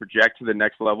to project to the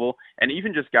next level. And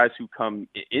even just guys who come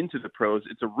into the pros,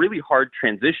 it's a really hard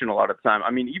transition a lot of the time.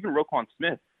 I mean, even Roquan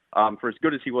Smith, for as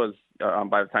good as he was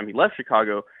by the time he left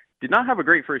Chicago, did not have a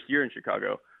great first year in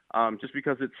Chicago, just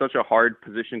because it's such a hard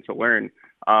position to learn.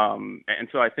 And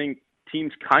so I think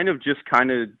teams kind of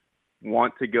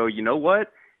want to go, you know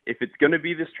what? If it's going to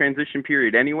be this transition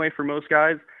period anyway for most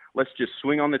guys, let's just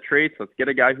swing on the traits. Let's get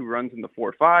a guy who runs in the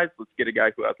 4.5. Let's get a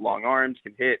guy who has long arms,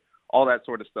 can hit, all that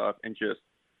sort of stuff, and just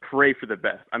pray for the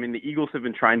best. I mean, the Eagles have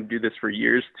been trying to do this for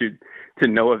years to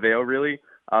no avail, really.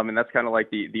 And that's kind of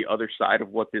like the other side of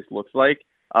what this looks like.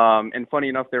 And funny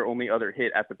enough, their only other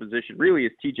hit at the position really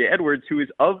is TJ Edwards, who is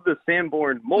of the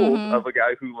Sanborn mold of a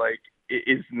guy who like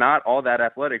is not all that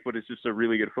athletic, but is just a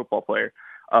really good football player.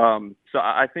 So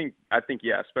I think,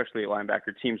 yeah, especially at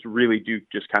linebacker, teams really do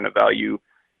just kind of value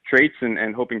traits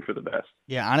and hoping for the best.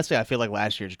 Yeah, honestly, I feel like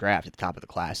last year's draft at the top of the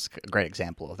class, a great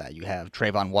example of that. You have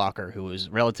Trayvon Walker, who was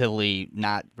relatively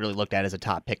not really looked at as a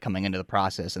top pick coming into the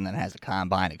process, and then has the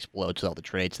combine, explodes with all the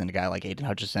traits. And then a guy like Aiden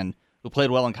Hutchinson, who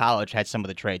played well in college, had some of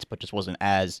the traits, but just wasn't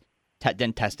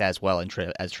didn't test as well as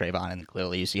Trayvon, and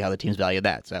clearly you see how the teams value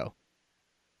that. So,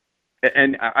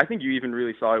 and I think you even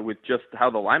really saw it with just how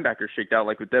the linebackers shaked out,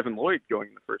 like with Devin Lloyd going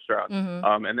in the first round,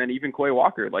 and then even Quay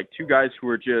Walker, like two guys who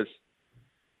were just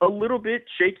a little bit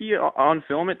shaky on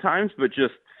film at times, but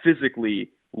just physically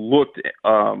looked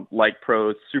like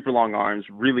pros, super long arms,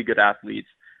 really good athletes.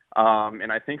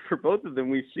 And I think for both of them,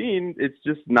 we've seen it's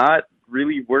just not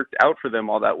really worked out for them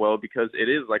all that well, because it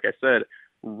is, like I said,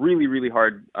 really, really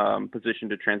hard position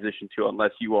to transition to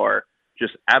unless you are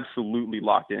just absolutely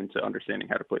locked into understanding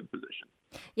how to play the position.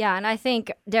 Yeah, and I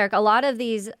think, Derek, a lot of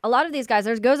these guys,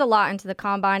 there goes a lot into the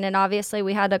combine, and obviously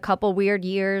we had a couple weird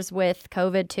years with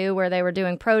COVID too, where they were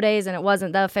doing pro days and it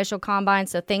wasn't the official combine,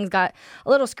 so things got a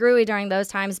little screwy during those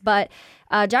times. But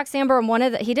Jack Sanborn,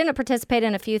 he didn't participate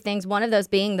in a few things, one of those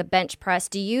being the bench press.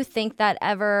 Do you think that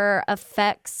ever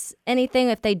affects anything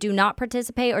if they do not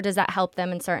participate, or does that help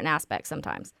them in certain aspects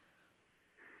sometimes?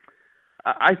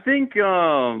 I think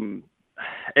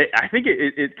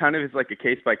it kind of is like a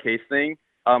case-by-case thing.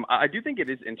 I do think it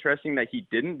is interesting that he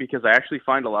didn't, because I actually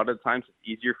find a lot of the times it's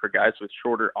easier for guys with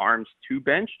shorter arms to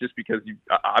bench, just because you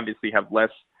obviously have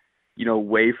less,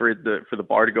 way for the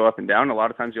bar to go up and down. A lot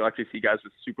of times you'll actually see guys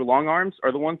with super long arms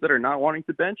are the ones that are not wanting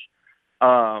to bench.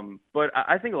 But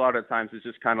I think a lot of times it's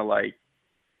just kind of like,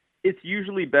 it's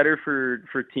usually better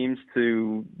for teams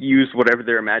to use whatever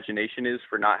their imagination is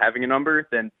for not having a number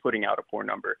than putting out a poor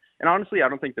number. And honestly, I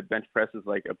don't think the bench press is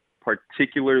like a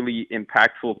particularly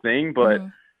impactful thing, but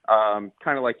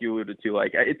kind of like you alluded to,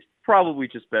 like it's probably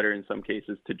just better in some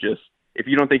cases to just, if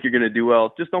you don't think you're going to do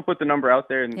well, just don't put the number out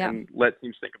there and let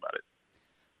teams think about it.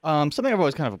 Something I've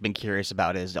always kind of been curious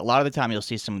about is a lot of the time you'll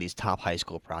see some of these top high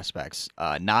school prospects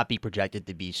not be projected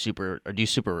to be super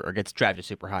or gets drafted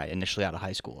super high initially out of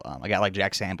high school. A guy like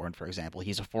Jack Sanborn, for example,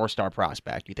 he's a 4-star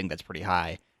prospect. You think that's pretty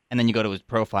high. And then you go to his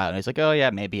profile and he's like, oh, yeah,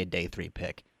 maybe a day 3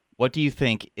 pick. What do you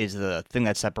think is the thing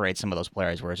that separates some of those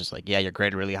players where it's just like, yeah, you're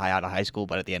graded really high out of high school,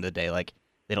 but at the end of the day, like,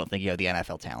 they don't think you have the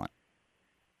NFL talent?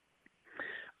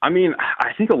 I mean,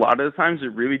 I think a lot of the times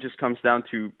it really just comes down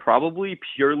to probably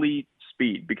purely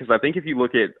speed, because I think if you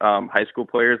look at high school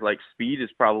players, like speed is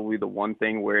probably the one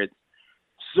thing where it's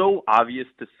so obvious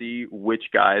to see which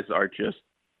guys are just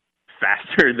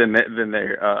faster than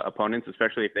their opponents,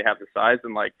 especially if they have the size.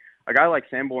 And like a guy like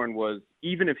Sanborn was,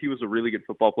 even if he was a really good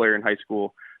football player in high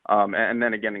school, and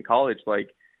then again in college, like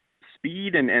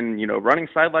speed and you know, running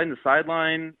sideline to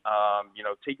sideline, you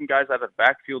know, taking guys out of the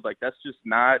backfield, like that's just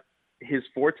not his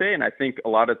forte. And I think a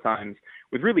lot of times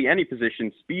with really any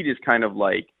position, speed is kind of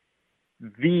like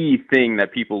the thing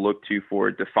that people look to for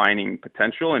defining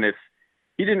potential. And if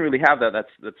he didn't really have that,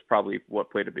 that's probably what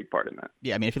played a big part in that.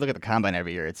 Yeah, I mean, if you look at the combine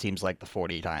every year, it seems like the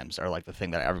 40 times are like the thing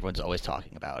that everyone's always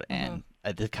talking about. And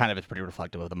it kind of is pretty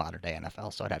reflective of the modern day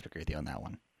NFL. So I'd have to agree with you on that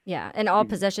one. Yeah, in all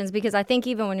positions, because I think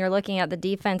even when you're looking at the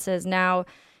defenses now,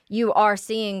 you are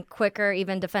seeing quicker,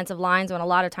 even defensive lines, when a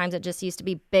lot of times it just used to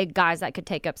be big guys that could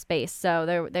take up space.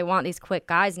 So they want these quick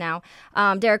guys now.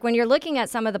 Derek, when you're looking at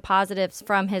some of the positives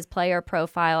from his player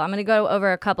profile, I'm going to go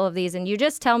over a couple of these, and you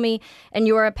just tell me, in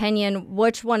your opinion,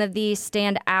 which one of these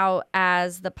stand out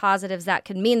as the positives that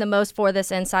could mean the most for this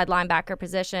inside linebacker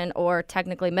position, or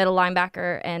technically middle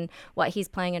linebacker, and what he's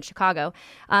playing in Chicago.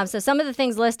 So some of the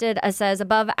things listed says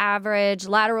above average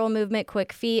lateral movement,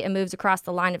 quick feet, and moves across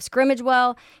the line of scrimmage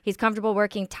well. He's comfortable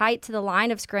working tight to the line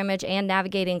of scrimmage and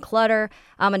navigating clutter.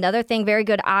 Another thing, very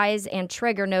good eyes and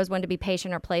trigger, knows when to be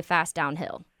patient or play fast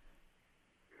downhill.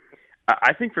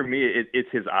 I think for me, it's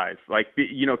his eyes. Like,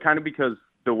 you know, kind of because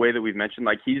the way that we've mentioned,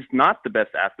 like he's not the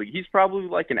best athlete. He's probably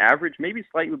like an average, maybe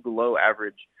slightly below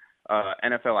average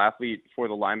NFL athlete for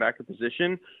the linebacker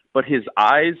position. But his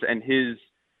eyes and his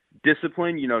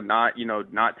discipline,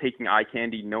 not taking eye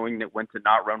candy, knowing that when to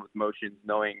not run with motions,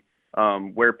 knowing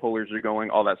where pullers are going,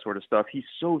 all that sort of stuff. He's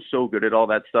so good at all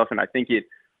that stuff, and I think it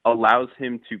allows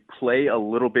him to play a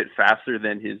little bit faster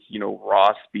than his, raw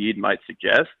speed might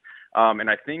suggest. And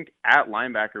I think at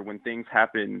linebacker, when things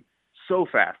happen so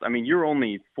fast, I mean, you're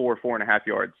only 4.5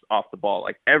 yards off the ball.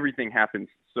 Like, everything happens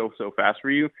so fast for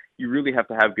you. You really have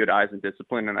to have good eyes and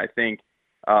discipline, and I think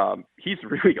he's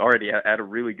really already at a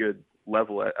really good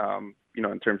level at,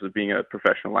 in terms of being a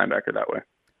professional linebacker that way.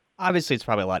 Obviously, it's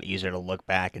probably a lot easier to look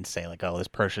back and say, like, oh, this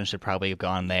person should probably have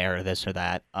gone there or this or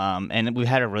that. And we've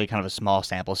had a really kind of a small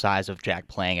sample size of Jack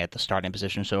playing at the starting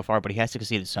position so far, but he has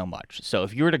succeeded so much. So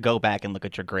if you were to go back and look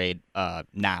at your grade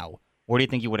now, where do you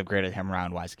think you would have graded him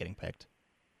round-wise getting picked?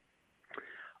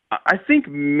 I think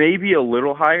maybe a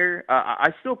little higher. I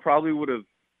still probably would have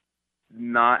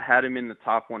not had him in the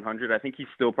top 100. I think he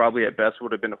still probably at best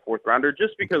would have been a 4th rounder,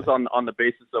 just because on the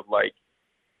basis of, like,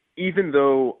 even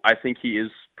though I think he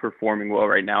is performing well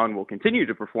right now and will continue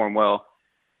to perform well,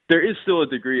 there is still a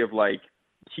degree of, like,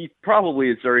 he probably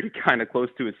is already kind of close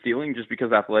to his ceiling, just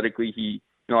because athletically he,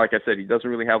 like I said, he doesn't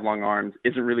really have long arms,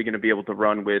 isn't really going to be able to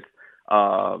run with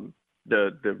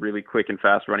the really quick and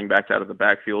fast running backs out of the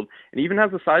backfield, and even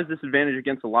has a size disadvantage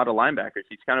against a lot of linebackers.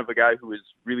 He's kind of a guy who is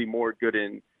really more good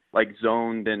in, like,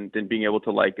 zone than being able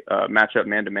to, like, match up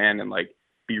man-to-man and, like,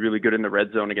 be really good in the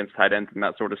red zone against tight ends and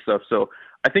that sort of stuff. So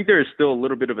I think there is still a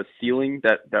little bit of a ceiling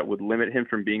that would limit him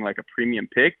from being, like, a premium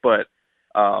pick. But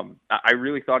I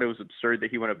really thought it was absurd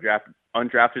that he went up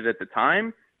undrafted at the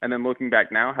time. And then looking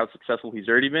back now, how successful he's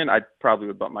already been, I probably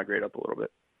would bump my grade up a little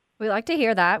bit. We like to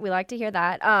hear that.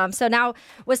 So now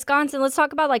Wisconsin, let's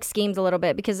talk about, like, schemes a little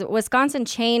bit, because Wisconsin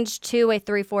changed to a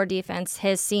 3-4 defense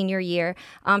his senior year.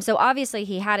 So obviously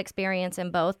he had experience in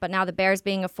both, but now the Bears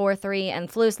being a 4-3, and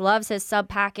Flus loves his sub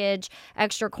package,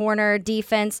 extra corner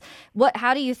defense.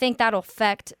 How do you think that'll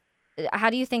affect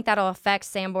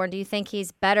Sanborn? Do you think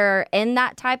he's better in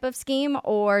that type of scheme,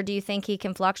 or do you think he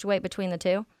can fluctuate between the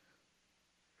two?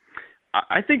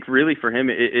 I think really for him,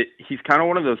 he's kind of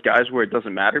one of those guys where it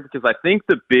doesn't matter, because I think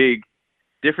the big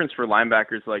difference for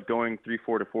linebackers, like going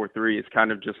 3-4 to 4-3, is kind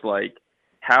of just like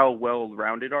how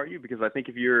well-rounded are you? Because I think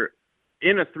if you're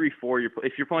in a 3-4,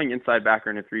 if you're playing inside backer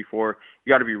in a 3-4,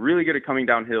 you got to be really good at coming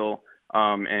downhill.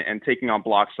 and taking on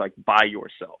blocks like by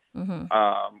yourself,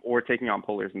 or taking on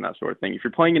pullers and that sort of thing. If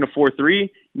you're playing in a 4-3, you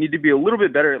need to be a little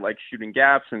bit better at like shooting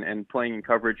gaps and playing in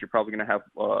coverage. You're probably going to have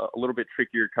a little bit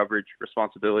trickier coverage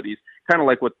responsibilities, kind of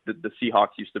like what the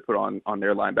Seahawks used to put on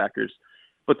their linebackers.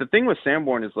 But the thing with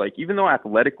Sanborn is, like, even though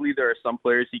athletically there are some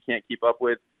players he can't keep up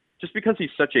with, just because he's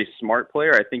such a smart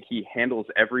player, I think he handles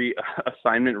every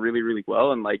assignment really, really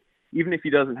well. And like, even if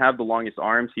he doesn't have the longest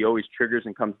arms, he always triggers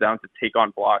and comes down to take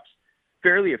on blocks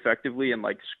fairly effectively and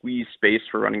like squeeze space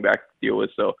for running back to deal with.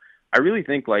 So I really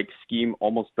think like scheme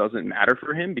almost doesn't matter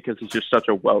for him because he's just such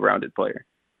a well-rounded player.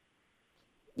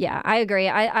 Yeah, I agree.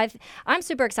 I'm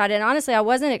super excited. And honestly, I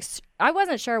wasn't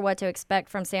sure what to expect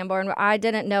from Sanborn. I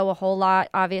didn't know a whole lot.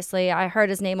 Obviously, I heard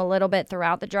his name a little bit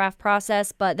throughout the draft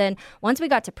process. But then once we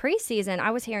got to preseason,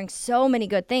 I was hearing so many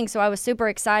good things. So I was super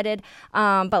excited.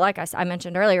 But like I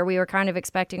mentioned earlier, we were kind of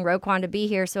expecting Roquan to be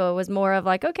here. So it was more of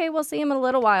like, okay, we'll see him in a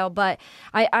little while. But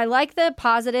I like the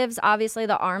positives. Obviously,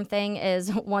 the arm thing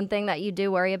is one thing that you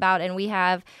do worry about. And we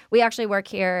actually work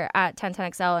here at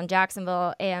 1010XL in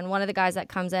Jacksonville. And one of the guys that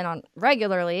comes in on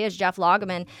regularly is Jeff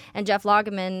Loggeman. And Jeff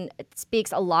Loggeman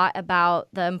speaks a lot about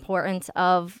the importance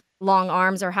of long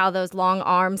arms, or how those long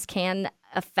arms can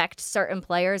affect certain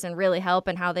players and really help,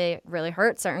 and how they really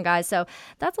hurt certain guys. So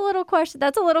that's a little question.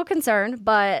 That's a little concern.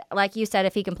 But like you said,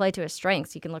 if he can play to his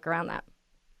strengths, you can look around that.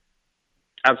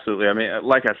 Absolutely. I mean,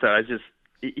 like I said,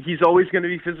 he's always going to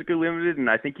be physically limited, and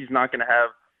I think he's not going to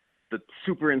have the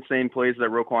super insane plays that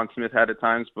Roquan Smith had at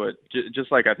times. But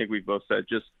just like I think we've both said,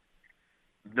 just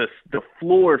the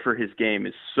floor for his game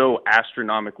is so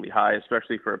astronomically high,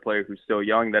 especially for a player who's still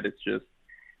young, that it's just,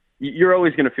 you're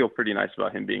always going to feel pretty nice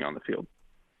about him being on the field.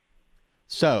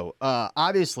 So,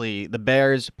 obviously, the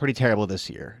Bears, pretty terrible this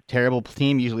year. Terrible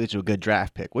team usually leads to a good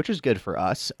draft pick, which is good for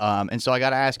us. And so I got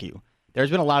to ask you,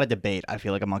 there's been a lot of debate, I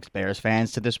feel like, amongst Bears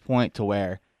fans to this point, to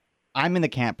where I'm in the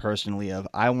camp personally of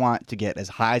I want to get as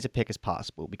high as a pick as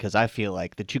possible, because I feel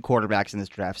like the two quarterbacks in this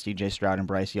draft, C.J. Stroud and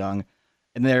Bryce Young,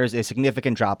 and there's a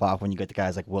significant drop-off when you get the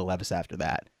guys like Will Levis after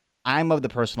that. I'm of the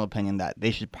personal opinion that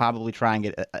they should probably try and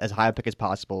get as high a pick as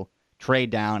possible, trade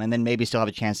down, and then maybe still have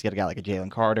a chance to get a guy like a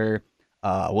Jalen Carter,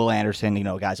 Will Anderson,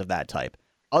 guys of that type.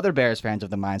 Other Bears fans of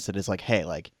the mindset is like, hey,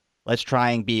 like, let's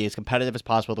try and be as competitive as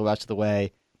possible the rest of the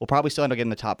way. We'll probably still end up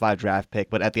getting the top 5 draft pick,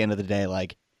 but at the end of the day,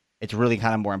 like, it's really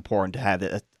kind of more important to have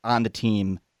it on the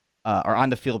team or on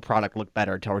the field product look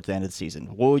better towards the end of the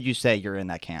season. What would you say you're in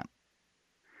that camp?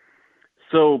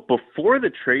 So before the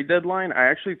trade deadline, I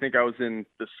actually think I was in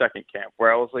the second camp,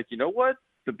 where I was like, you know what?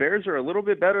 The Bears are a little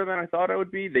bit better than I thought I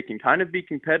would be. They can kind of be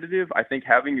competitive. I think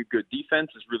having a good defense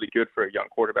is really good for a young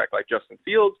quarterback like Justin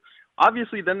Fields.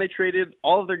 Obviously, then they traded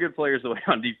all of their good players away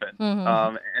on defense.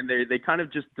 And they kind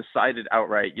of just decided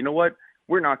outright, you know what?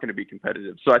 We're not going to be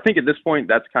competitive. So I think at this point,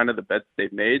 that's kind of the bets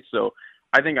they've made. So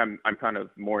I think I'm kind of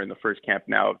more in the first camp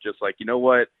now of just like, you know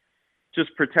what?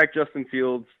 Just protect Justin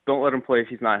Fields. Don't let him play if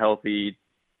he's not healthy.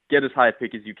 Get as high a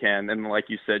pick as you can. And like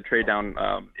you said, trade down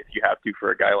if you have to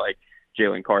for a guy like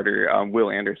Jalen Carter,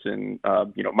 Will Anderson,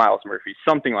 Miles Murphy,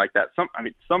 something like that.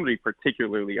 Somebody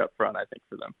particularly up front, I think,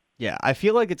 for them. Yeah, I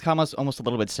feel like it's almost a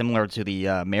little bit similar to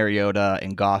the Mariota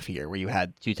and Goff year, where you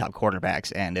had 2 top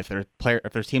quarterbacks, and if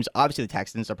there's teams, obviously the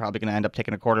Texans are probably going to end up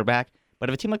taking a quarterback, but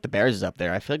if a team like the Bears is up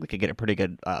there, I feel like they could get a pretty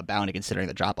good bounty considering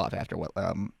the drop off after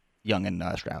Young and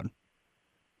Stroud.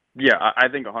 Yeah, I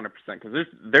think 100%, because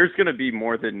there's going to be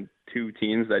more than 2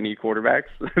 teams that need quarterbacks.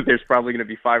 There's probably going to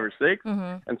be 5 or 6.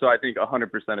 And so I think 100%,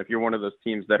 if you're one of those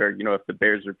teams that are, if the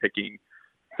Bears are picking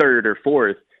 3rd or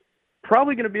 4th,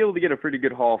 probably going to be able to get a pretty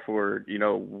good haul for,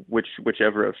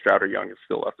 whichever of Stroud or Young is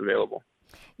still left available.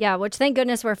 Yeah, which thank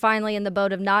goodness we're finally in the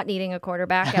boat of not needing a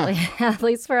quarterback, at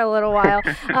least for a little while.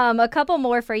 A couple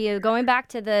more for you. Going back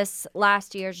to this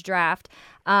last year's draft,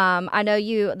 I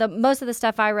know most of the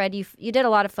stuff I read, you did a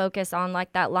lot of focus on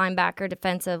like that linebacker,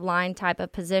 defensive line type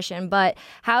of position. But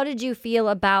how did you feel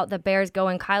about the Bears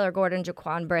going Kyler Gordon,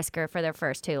 Jaquan Brisker for their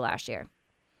first 2 last year?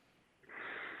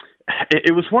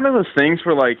 It was one of those things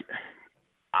where, like,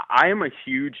 I am a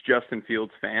huge Justin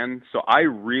Fields fan, so I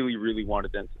really, really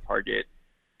wanted them to target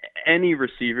any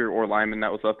receiver or lineman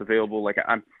that was left available. Like,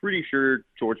 I'm pretty sure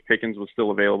George Pickens was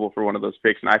still available for one of those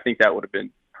picks, and I think that would have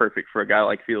been perfect for a guy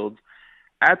like Fields.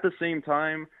 At the same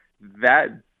time,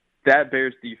 that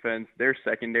Bears defense, their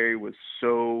secondary was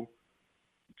so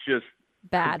just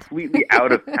bad, completely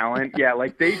out of talent. Yeah,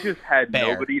 like they just had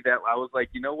nobody that I was like,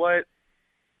 you know what?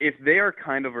 If they are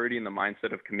kind of already in the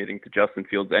mindset of committing to Justin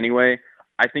Fields anyway,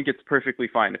 I think it's perfectly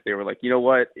fine if they were like, you know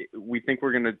what, we think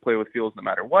we're going to play with Fields no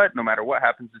matter what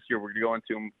happens this year, we're going to go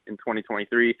into him in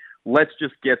 2023. Let's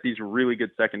just get these really good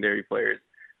secondary players.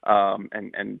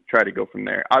 and try to go from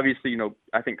there. Obviously,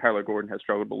 I think Kyler Gordon has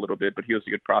struggled a little bit, but he was a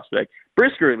good prospect.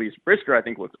 Brisker, I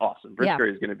think looks awesome. Brisker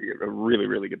is going to be a really,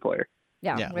 really good player.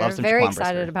 Yeah, we're very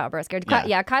excited about Brisker.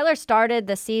 Yeah, Kyler started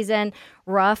the season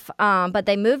rough, but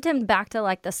they moved him back to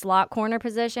like the slot corner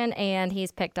position, and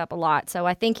he's picked up a lot. So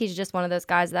I think he's just one of those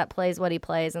guys that plays what he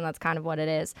plays, and that's kind of what it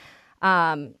is.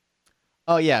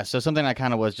 Oh, yeah. So something I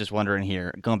kind of was just wondering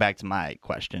here, going back to my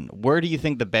question, where do you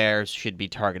think the Bears should be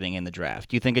targeting in the draft?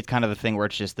 Do you think it's kind of a thing where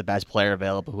it's just the best player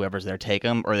available, whoever's there, take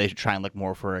them, or they should try and look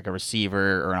more for like a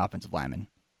receiver or an offensive lineman?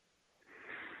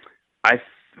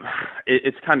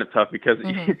 It's kind of tough because,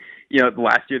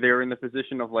 last year they were in the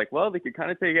position of like, well, they could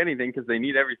kind of take anything because they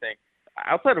need everything.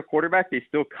 Outside of quarterback, they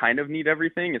still kind of need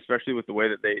everything, especially with the way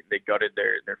that they gutted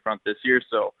their front this year.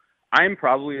 So I'm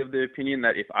probably of the opinion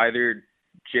that if either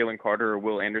Jalen Carter or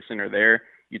Will Anderson are there,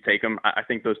 you take them. I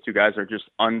think those two guys are just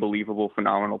unbelievable,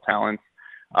 phenomenal talents.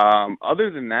 Other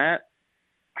than that,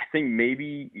 I think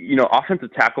maybe,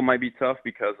 offensive tackle might be tough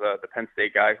because the Penn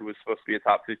State guy who was supposed to be a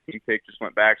top 15 pick just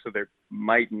went back, so there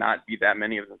might not be that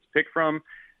many of them to pick from.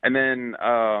 And then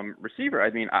receiver, I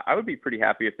mean, I would be pretty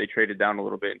happy if they traded down a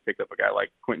little bit and picked up a guy like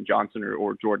Quentin Johnson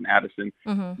or Jordan Addison.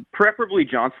 Preferably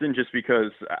Johnson, just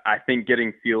because I think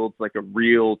getting Fields like a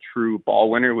real, true ball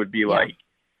winner would be like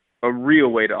a real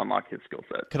way to unlock his skill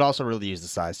set. Could also really use the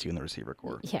size, too, in the receiver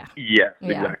core. Yeah. Yes,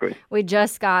 exactly. We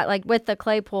just got, like, with the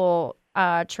Claypool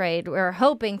trade, we're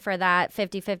hoping for that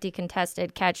 50-50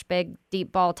 contested catch, big,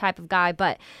 deep ball type of guy,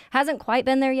 but hasn't quite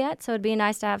been there yet, so it'd be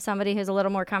nice to have somebody who's a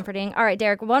little more comforting. All right,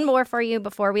 Derek, one more for you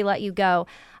before we let you go.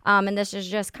 And this is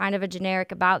just kind of a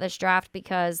generic about this draft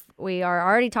because we are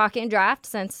already talking draft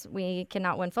since we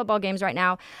cannot win football games right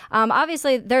now.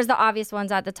 Obviously, there's the obvious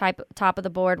ones at the top of the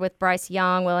board with Bryce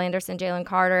Young, Will Anderson, Jalen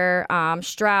Carter,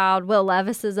 Stroud, Will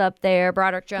Levis is up there,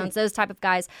 Broderick Jones, those type of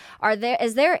guys.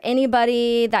 Is there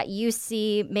anybody that you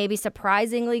see maybe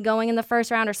surprisingly going in the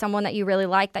first round or someone that you really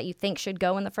like that you think should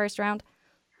go in the first round?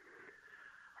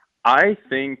 I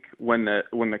think when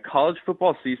the college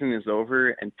football season is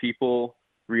over and people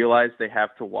realize they have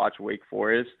to watch Wake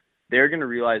Forest, they're going to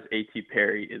realize A.T.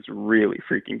 Perry is really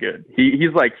freaking good.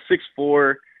 He's like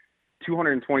 6'4",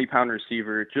 220-pound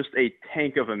receiver, just a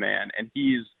tank of a man, and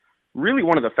he's really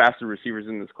one of the fastest receivers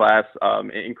in this class,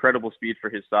 incredible speed for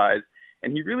his size,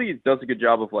 and he really does a good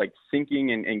job of like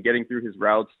sinking and getting through his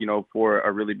routes, for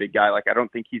a really big guy. Like, I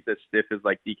don't think he's as stiff as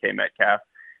like DK Metcalf.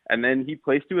 And then he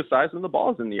plays to his size when the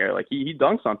ball's in the air. Like, he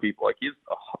dunks on people. Like, he's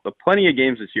plenty of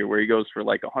games this year where he goes for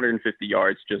like 150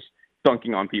 yards just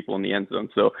dunking on people in the end zone.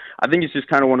 So I think it's just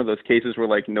kind of one of those cases where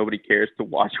like nobody cares to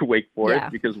watch Wake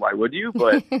Forest because why would you?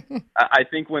 But I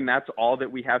think when that's all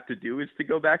that we have to do is to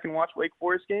go back and watch Wake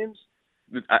Forest games,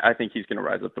 I think he's going to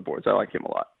rise up the boards. I like him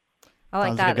a lot. I like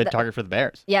Sounds that. Like a good target for the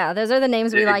Bears. Yeah, those are the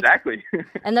names we like. Exactly.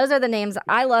 And those are the names.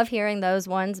 I love hearing those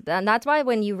ones. And that's why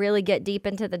when you really get deep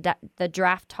into the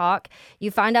draft talk,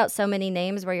 you find out so many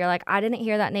names where you're like, I didn't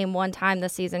hear that name one time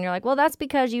this season. You're like, well, that's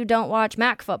because you don't watch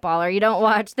MAC football or you don't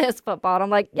watch this football. And I'm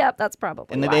like, yep, that's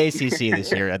probably and why. the ACC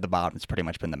this year at the bottom, it's pretty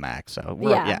much been the MAC. So,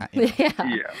 yeah.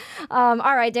 All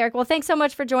right, Derek. Well, thanks so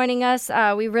much for joining us.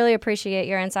 We really appreciate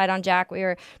your insight on Jack. We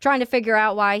were trying to figure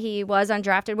out why he was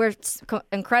undrafted. We're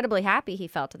incredibly happy he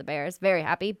fell to the Bears. Very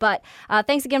happy. But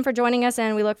thanks again for joining us,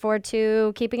 and we look forward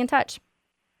to keeping in touch.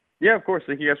 Yeah, of course.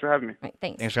 Thank you guys for having me. Right,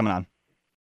 thanks. Thanks for coming on.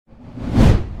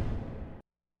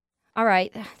 All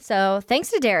right. So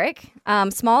thanks to Derek.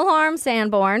 Small arm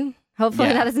Sanborn.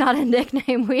 Hopefully that is not a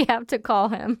nickname we have to call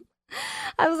him.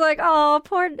 I was like, oh,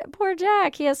 poor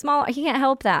Jack. He can't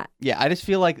help that. Yeah, I just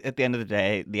feel like at the end of the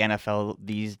day, the NFL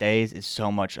these days is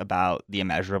so much about the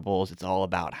immeasurables. It's all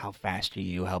about how fast are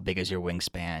you, how big is your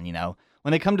wingspan,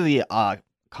 When they come to the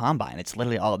combine, it's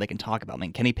literally all they can talk about. I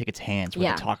mean, Kenny Pickett's hands were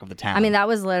the talk of the town. I mean, that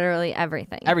was literally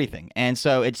everything. Everything. And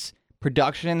so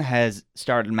production has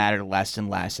started to matter less and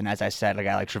less. And as I said, a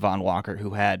guy like Travon Walker, who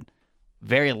had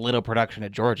very little production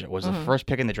at Georgia, was the first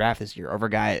pick in the draft this year over a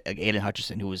guy like Aiden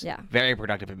Hutchinson, who was very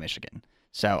productive at Michigan.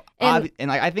 So, I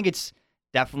think it's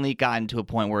definitely gotten to a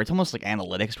point where it's almost like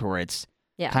analytics, where it's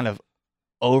kind of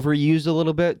overused a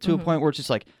little bit to a point where it's just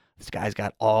like, this guy's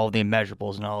got all the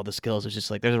immeasurables and all the skills. It's just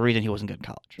like, there's a reason he wasn't good in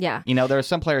college. Yeah. There are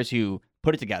some players who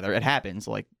put it together. It happens.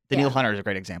 Like, Daniil Hunter is a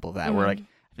great example of that, where like,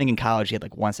 I think in college he had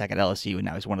like 1 sack at LSU, and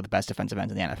now he's one of the best defensive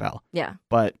ends in the NFL. Yeah.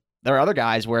 But there are other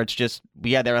guys where it's just,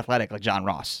 they're athletic, like John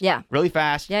Ross. Yeah. Really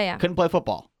fast. Yeah. Couldn't play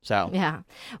football. So. Yeah.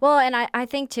 Well, and I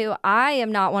think too, I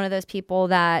am not one of those people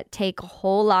that take a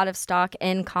whole lot of stock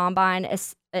in combine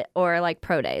or like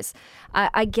pro days.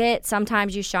 I get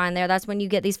sometimes you shine there. That's when you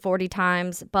get these 40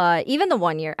 times. But even the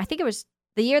 1 year, I think it was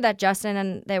the year that Justin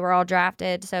and they were all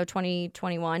drafted, so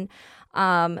 2021,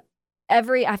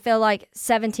 I feel like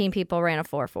 17 people ran a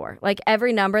 4.4. Like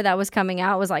every number that was coming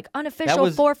out was like unofficial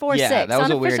 4.46. Yeah, that was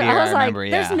unofficial. a weird year. I was remember,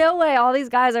 like, there's no way all these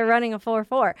guys are running a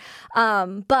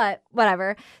 4.4. But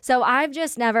whatever. So I've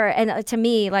just never, and to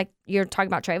me, like you're talking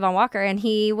about Trayvon Walker, and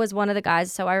he was one of the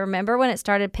guys. So I remember when it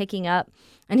started picking up,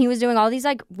 and he was doing all these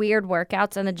like weird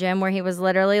workouts in the gym where he was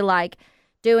literally like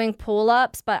doing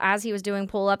pull-ups, but as he was doing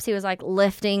pull-ups, he was like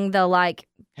lifting the like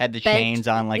had the chains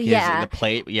on like the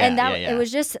plate. Yeah, and it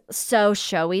was just so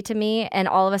showy to me. And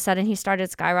all of a sudden he started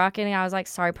skyrocketing. I was like,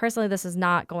 sorry, personally, this is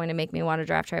not going to make me want to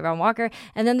draft Trayvon Walker.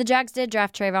 And then the Jags did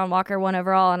draft Trayvon Walker 1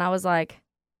 overall, and I was like,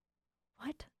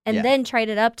 what? And then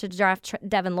traded up to draft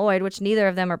Devin Lloyd, which neither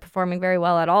of them are performing very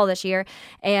well at all this year.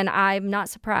 And I'm not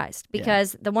surprised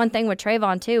because the one thing with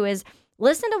Trayvon too is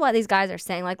listen to what these guys are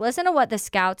saying. Like, listen to what the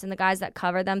scouts and the guys that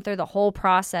cover them through the whole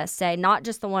process say, not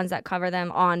just the ones that cover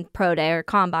them on pro day or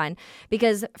combine.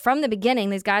 Because from the beginning,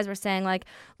 these guys were saying, like,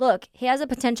 look, he has a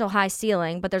potential high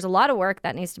ceiling, but there's a lot of work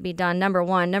that needs to be done, number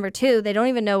one. Number two, they don't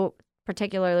even know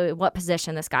particularly what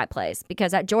position this guy plays,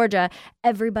 because at Georgia,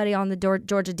 everybody on the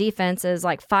Georgia defense is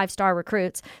like 5-star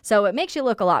recruits. So it makes you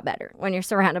look a lot better when you're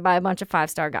surrounded by a bunch of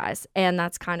 5-star guys. And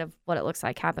that's kind of what it looks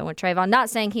like happened with Trayvon.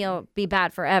 Not saying he'll be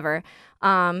bad forever,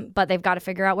 but they've got to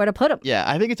figure out where to put him. Yeah,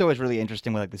 I think it's always really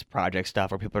interesting with like this project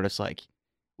stuff where people are just like,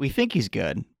 we think he's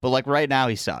good, but like right now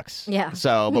he sucks. Yeah.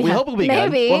 So, but we hope he'll be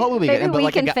good. We'll hope he'll be good. But we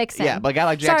like can fix him. Yeah, but a guy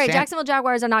like Jacksonville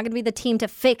Jaguars are not going to be the team to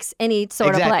fix any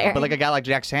sort of player. But like a guy like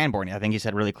Jack Sanborn, I think he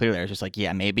said really clearly, it's just like,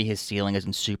 yeah, maybe his ceiling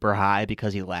isn't super high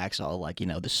because he lacks all like,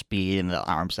 the speed and the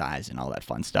arm size and all that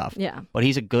fun stuff. Yeah. But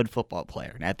he's a good football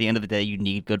player. And at the end of the day, you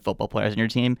need good football players in your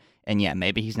team. And yeah,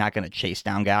 maybe he's not going to chase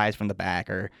down guys from the back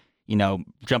or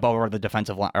jump over the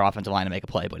defensive line or offensive line to make a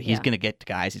play, but he's going to get to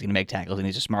guys, he's going to make tackles, and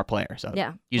he's a smart player. So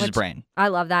use his brain. I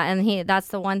love that. And that's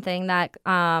the one thing that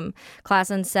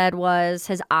Klassen said was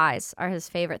his eyes are his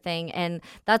favorite thing. And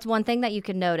that's one thing that you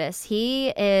can notice. He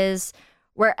is,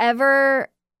 wherever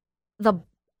the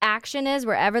action is,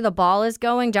 wherever the ball is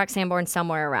going, Jack Sanborn's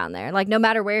somewhere around there. Like, no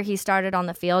matter where he started on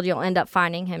the field, you'll end up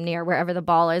finding him near wherever the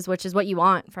ball is, which is what you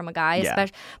want from a guy.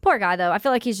 Especially poor guy, though. I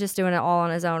feel like he's just doing it all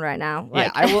on his own right now.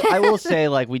 Like, I will say,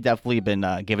 like, we definitely been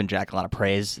giving Jack a lot of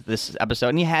praise this episode,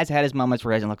 and he has had his moments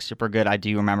where he hasn't looked super good. I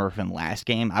do remember from last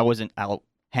game, I'll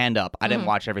hand up, I didn't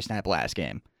watch every snap last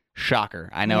game. Shocker.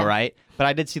 I know, right? But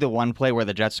I did see the one play where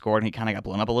the Jets scored and he kind of got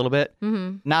blown up a little bit.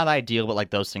 Mm-hmm. Not ideal, but like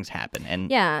those things happen.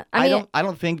 And I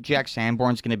don't think Jack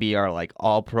Sanborn's going to be our like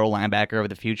all-pro linebacker of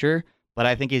the future, but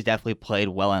I think he's definitely played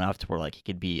well enough to where like he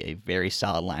could be a very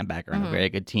solid linebacker on a very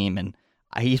good team. And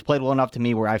he's played well enough to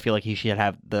me where I feel like he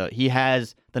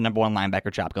has the number one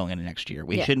linebacker job going into next year.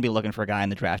 We shouldn't be looking for a guy in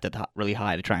the draft that's really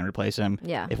high to try and replace him.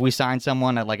 Yeah. If we sign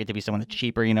someone, I'd like it to be someone that's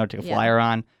cheaper, take a flyer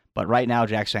on. But right now,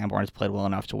 Jack Sanborn has played well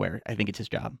enough to where I think it's his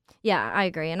job. Yeah, I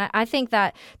agree. And I think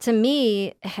that, to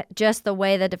me, just the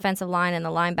way the defensive line and the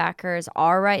linebackers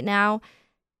are right now,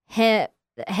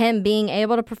 him being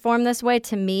able to perform this way,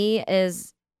 to me,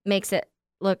 makes it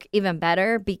look even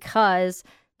better because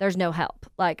there's no help.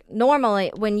 Like, normally,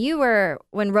 when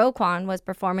Roquan was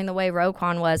performing the way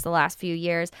Roquan was the last few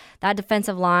years, that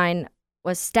defensive line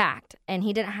was stacked, and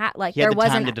he didn't have he had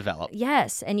time to develop.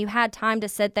 Yes, and you had time to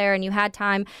sit there, and you had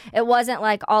time. It wasn't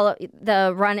like all of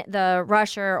the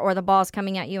rusher or the balls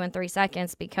coming at you in 3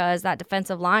 seconds, because that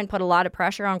defensive line put a lot of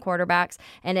pressure on quarterbacks,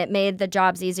 and it made the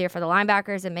jobs easier for the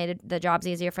linebackers. It made the jobs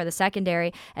easier for the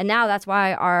secondary, and now that's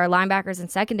why our linebackers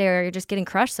and secondary are just getting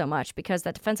crushed so much, because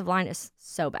the defensive line is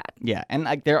so bad. Yeah, and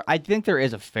I think there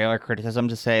is a fair criticism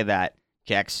to say that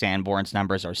Jack Sanborn's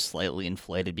numbers are slightly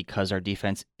inflated because our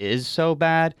defense is so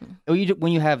bad.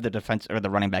 When you have the defense or the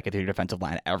running back at your defensive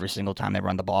line every single time they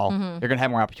run the ball, you're going to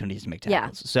have more opportunities to make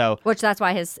tackles. So, which that's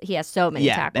why he has so many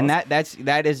tackles. And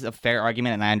that is a fair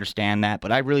argument, and I understand that.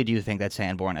 But I really do think that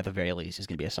Sanborn, at the very least, is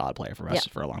going to be a solid player for us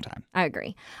for a long time. I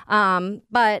agree.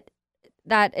 But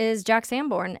that is Jack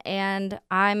Sanborn, and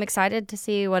I'm excited to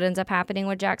see what ends up happening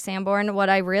with Jack Sanborn. What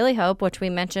I really hope, which we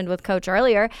mentioned with Coach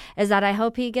earlier, is that I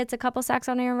hope he gets a couple sacks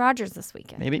on Aaron Rodgers this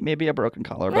weekend. Maybe a broken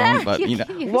collarbone, but what?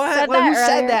 Who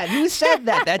said that? Who said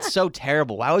that? That's so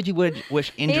terrible. Why would you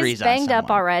wish injuries on someone? He's banged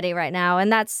up already right now,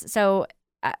 and that's so.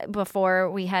 Before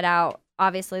we head out,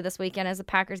 obviously this weekend is the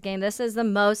Packers game. This is the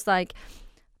most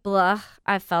blah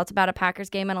I've felt about a Packers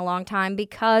game in a long time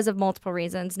because of multiple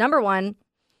reasons. Number one,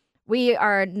 we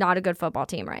are not a good football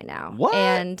team right now. What?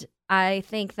 And I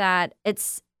think that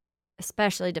it's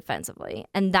especially defensively.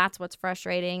 And that's what's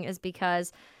frustrating, is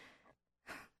because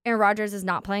Aaron Rodgers is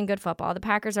not playing good football. The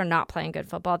Packers are not playing good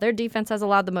football. Their defense has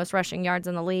allowed the most rushing yards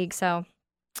in the league. So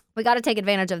we got to take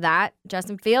advantage of that.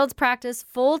 Justin Fields practice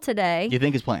full today. You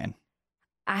think he's playing?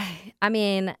 I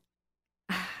mean,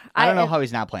 I don't know how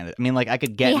he's not playing it. I mean, like, I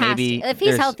could get maybe if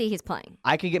he's healthy, he's playing.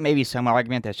 I could get maybe some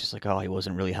argument that's just like, oh, he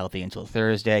wasn't really healthy until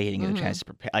Thursday. He didn't get a chance to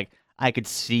prepare. Like, I could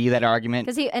see that argument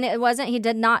because he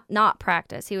did not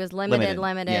practice. He was limited,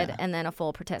 yeah. And then a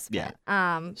full participant.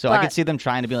 Yeah. So I could see them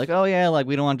trying to be like, oh yeah, like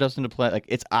we don't want Justin to play. Like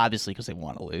it's obviously because they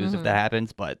want to lose if that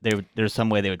happens, but there's some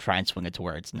way they would try and swing it to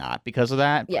where it's not because of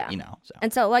that. Yeah. But, you know. So.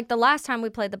 And so like the last time we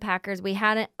played the Packers, we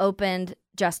hadn't opened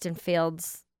Justin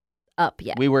Fields up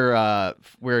yet. We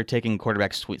were taking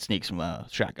quarterback sneaks from a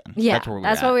shotgun. Yeah,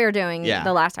 that's what we were doing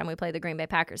the last time we played the Green Bay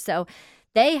Packers. So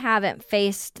they haven't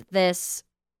faced this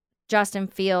Justin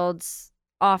Fields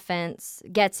offense,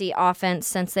 Getsy offense,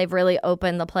 since they've really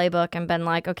opened the playbook and been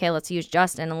like, okay, let's use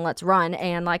Justin and let's run.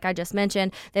 And like I just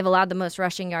mentioned, they've allowed the most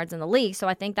rushing yards in the league. So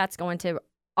I think that's going to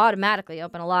automatically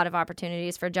open a lot of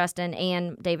opportunities for Justin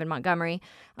and David Montgomery.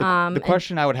 The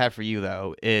question I would have for you,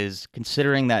 though, is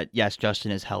considering that, yes,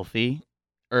 Justin is healthy,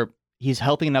 or he's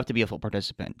healthy enough to be a full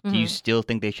participant, do you still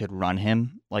think they should run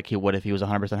him like he would if he was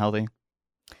 100% healthy?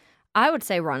 I would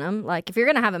say run him. Like, if you're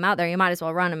going to have him out there, you might as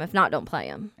well run him. If not, don't play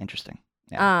him. Interesting.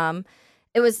 Yeah.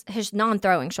 It was his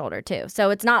non-throwing shoulder, too. So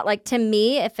it's not like, to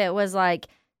me, if it was like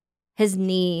his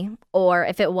knee or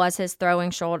if it was his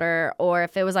throwing shoulder or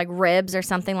if it was like ribs or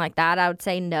something like that, I would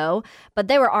say no. But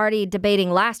they were already debating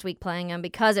last week playing him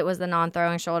because it was the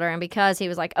non-throwing shoulder and because he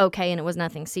was like, okay, and it was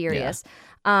nothing serious.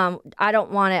 Yeah. I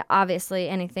don't want it, obviously,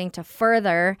 anything to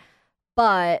further,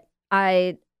 but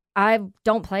I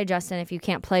don't play Justin if you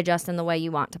can't play Justin the way you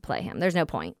want to play him. There's no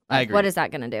point. Like, I agree. What is that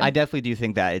going to do? I definitely do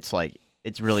think that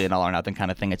it's really an all or nothing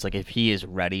kind of thing. It's like if he is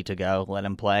ready to go, let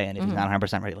him play. And if he's not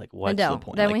 100% ready, like what's the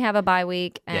point? Then we have a bye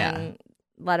week and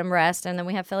let him rest. And then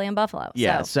we have Philly and Buffalo.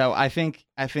 Yeah. So I think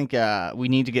we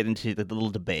need to get into the little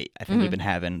debate I think we've been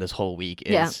having this whole week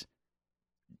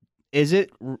is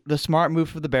it the smart move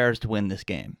for the Bears to win this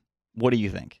game? What do you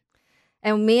think?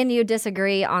 And me and you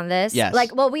disagree on this. Yes.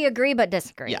 Like, well, we agree but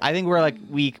disagree. Yeah, I think we're like,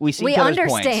 we see each other's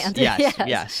understand. Points.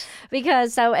 Yes.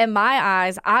 Because, so in my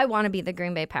eyes, I want to be the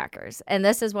Green Bay Packers. And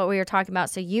this is what we were talking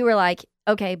about. So you were like,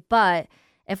 okay, but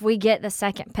if we get the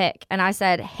second pick. And I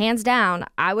said, hands down,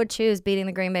 I would choose beating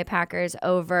the Green Bay Packers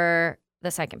over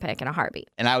the second pick in a heartbeat.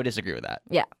 And I would disagree with that.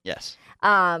 Yeah. Yes.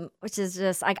 Which is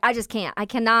just, like, I just can't.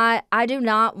 I do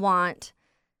not want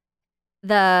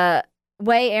the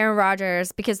way Aaron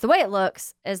Rodgers, because the way it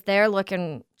looks is they're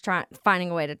finding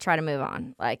a way to try to move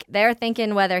on. Like they're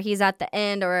thinking whether he's at the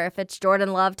end or if it's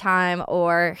Jordan Love time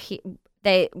or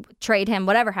they trade him,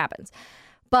 whatever happens.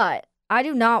 But I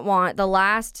do not want the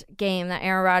last game that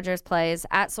Aaron Rodgers plays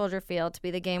at Soldier Field to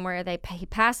be the game where he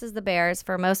passes the Bears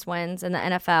for most wins in the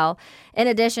NFL, in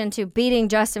addition to beating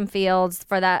Justin Fields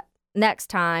for that next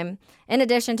time, in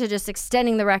addition to just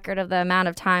extending the record of the amount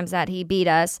of times that he beat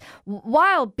us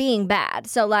while being bad.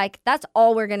 So, like, that's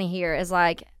all we're going to hear is,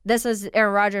 like, this is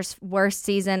Aaron Rodgers' worst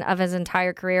season of his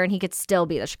entire career, and he could still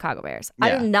be the Chicago Bears. Yeah.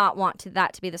 I do not want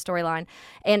that to be the storyline.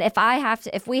 And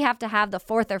if we have to have the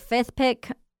 4th or 5th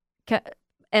pick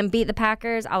and beat the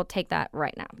Packers, I'll take that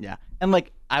right now. Yeah. And,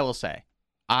 like, I will say,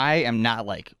 I am not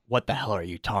like, what the hell are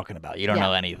you talking about? You don't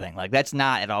know anything. Like, that's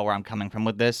not at all where I'm coming from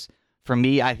with this. For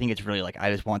me, I think it's really like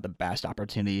I just want the best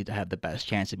opportunity to have the best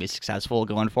chance to be successful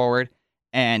going forward.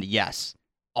 And yes,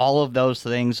 all of those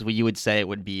things you would say it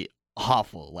would be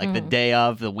awful. Like the day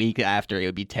of, the week after, it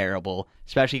would be terrible,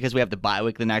 especially because we have the bye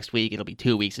week the next week. It'll be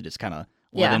 2 weeks to just kind of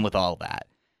live in with all that.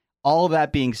 All of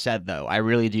that being said, though, I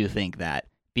really do think that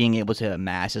being able to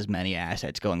amass as many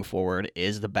assets going forward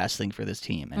is the best thing for this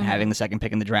team. And having the second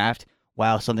pick in the draft,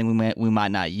 while something we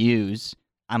might not use,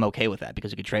 I'm okay with that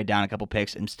because we could trade down a couple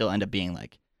picks and still end up being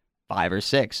like 5 or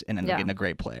 6 and end up getting a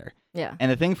great player. Yeah. And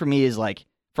the thing for me is like,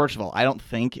 first of all, I don't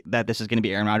think that this is going to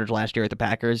be Aaron Rodgers last year at the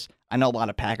Packers. I know a lot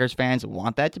of Packers fans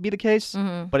want that to be the case,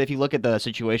 but if you look at the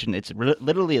situation, it's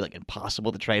literally like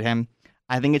impossible to trade him.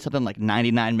 I think it's something like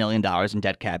 $99 million in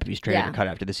dead cap if he's traded or cut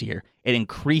after this year. It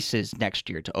increases next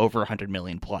year to over $100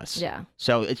 million plus. Yeah.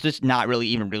 So it's just not really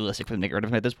even realistic for them to get rid of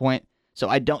him at this point. So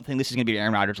I don't think this is going to be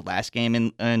Aaron Rodgers' last game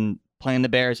in playing the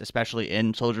Bears, especially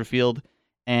in Soldier Field,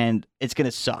 and it's going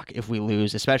to suck if we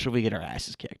lose, especially if we get our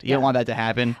asses kicked. You don't want that to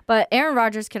happen. But Aaron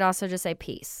Rodgers could also just say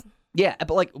peace. Yeah,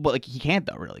 but he can't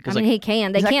though, really. I mean, he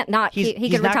can. They can't not. He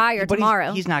could retire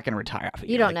tomorrow. He's not going to retire off a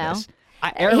year. You don't know.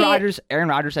 Aaron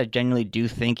Rodgers, I genuinely do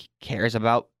think cares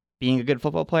about being a good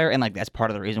football player, and like that's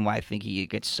part of the reason why I think he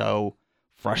gets so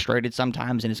frustrated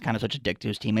sometimes and is kind of such a dick to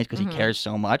his teammates because he cares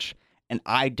so much. And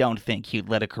I don't think he'd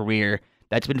let a career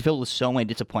that's been filled with so many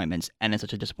disappointments and in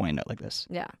such a disappointing note like this.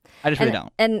 Yeah. I just really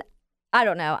don't. And I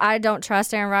don't know. I don't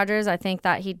trust Aaron Rodgers. I think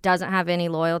that he doesn't have any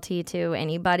loyalty to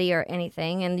anybody or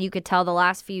anything. And you could tell the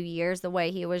last few years the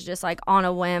way he was just like on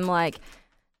a whim, like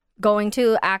going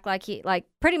to act like he like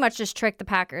pretty much just tricked the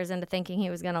Packers into thinking he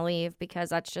was going to leave because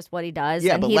that's just what he does.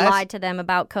 Yeah, and he lied to them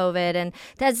about COVID and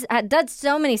does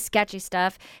so many sketchy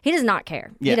stuff. He does not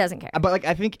care. Yeah. He doesn't care. But like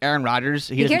I think Aaron Rodgers,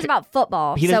 he cares about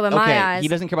football. So in my eyes, he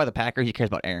doesn't care about the Packers. He cares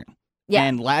about Aaron. Yeah.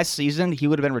 And last season, he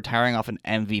would have been retiring off an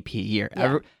MVP year.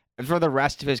 Yeah. For the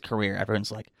rest of his career,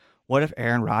 everyone's like, what if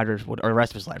Aaron Rodgers would, or the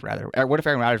rest of his life rather, what if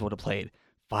Aaron Rodgers would have played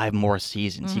 5 more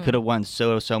seasons? He could have won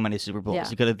so many Super Bowls. Yeah.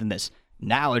 He could have done this.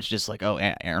 Now it's just like, oh,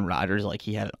 Aaron Rodgers, like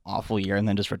he had an awful year and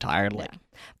then just retired. Like,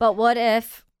 but what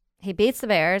if he beats the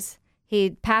Bears?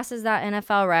 He passes that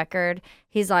NFL record.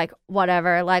 He's like,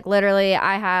 whatever. Like literally,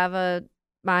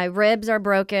 my ribs are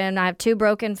broken. I have 2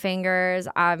 broken fingers.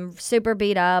 I'm super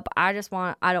beat up. I don't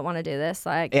want to do this.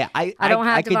 Like, yeah, I don't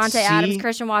have Devontae Adams.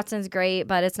 Christian Watson's great,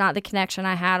 but it's not the connection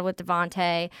I had with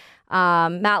Devontae.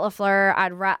 Matt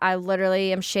LaFleur, I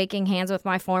literally am shaking hands with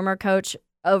my former coach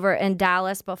over in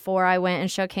Dallas before I went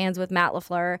and shook hands with Matt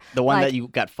LaFleur. The one that you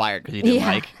got fired because you didn't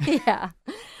like. Yeah.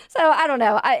 So I don't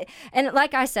know. And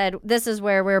like I said, this is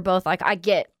where we're both like, I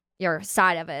get your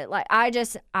side of it. Like I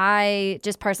just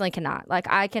personally cannot. Like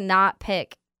I cannot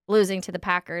pick losing to the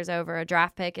Packers over a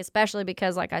draft pick, especially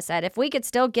because, like I said, if we could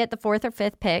still get the 4th or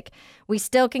 5th pick, we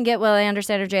still can get Willie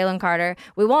Anderson or Jalen Carter.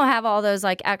 We won't have all those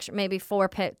like extra, maybe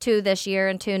 2 this year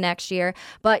and 2 next year.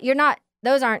 But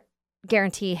those aren't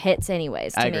guarantee hits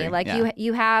anyways to me. Like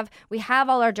we have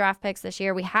all our draft picks this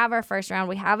year. We have our first round.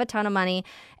 We have a ton of money.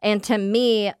 And to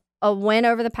me, a win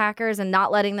over the Packers and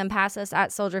not letting them pass us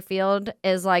at Soldier Field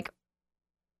is like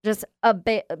just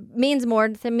means more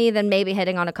to me than maybe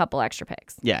hitting on a couple extra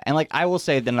picks. Yeah, and like I will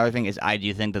say, the another thing is I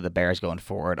do think that the Bears going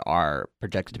forward are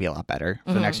projected to be a lot better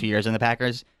for the next few years than the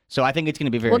Packers. So I think it's going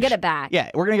to be very. We'll get it back. Yeah,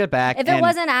 we're going to get it back. If it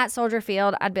wasn't at Soldier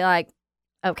Field, I'd be like,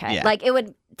 okay, like it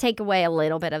would take away a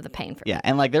little bit of the pain for me. Yeah,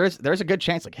 and like there's a good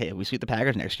chance, like, hey, if we sweep the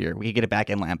Packers next year, we could get it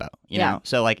back in Lambeau. You know,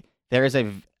 so like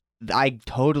I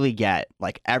totally get,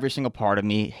 like, every single part of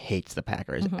me hates the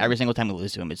Packers. Every single time we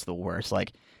lose to them, it's the worst.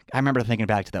 Like, I remember thinking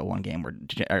back to that one game where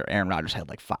Aaron Rodgers had,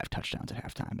 like, 5 touchdowns at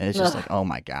halftime. And it's just like, oh,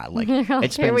 my God. Like,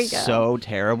 it's been so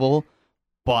terrible.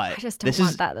 But this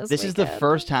is the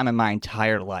first time in my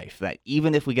entire life that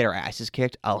even if we get our asses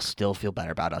kicked, I'll still feel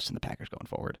better about us and the Packers going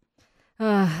forward.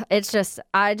 It's just,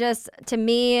 to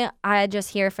me, I just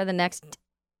here for the next,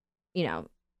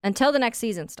 until the next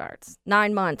season starts,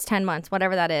 9 months, 10 months,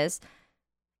 whatever that is,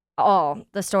 all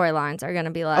the storylines are going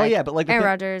to be like, oh yeah, but like Aaron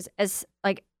Rodgers is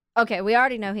like, okay, we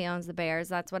already know he owns the Bears.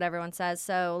 That's what everyone says.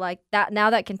 So like that, now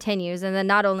that continues. And then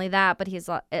not only that, but he's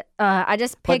like, I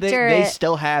just picture they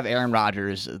still have Aaron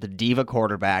Rodgers, the diva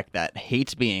quarterback that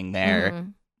hates being there.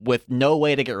 With no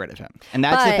way to get rid of him. And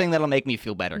that's the thing that'll make me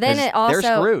feel better. Then it also,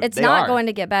 they're screwed. It's not going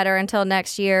to get better until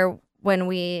next year when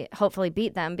we hopefully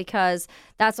beat them, because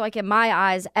that's like, in my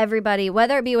eyes, everybody,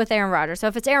 whether it be with Aaron Rodgers. So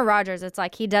if it's Aaron Rodgers, it's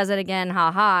like he does it again,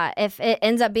 ha. If it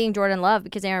ends up being Jordan Love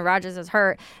because Aaron Rodgers is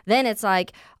hurt, then it's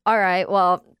like, all right,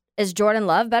 well, is Jordan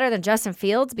Love better than Justin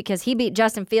Fields because he beat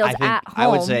Justin Fields at home? I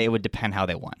would say it would depend how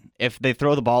they won. If they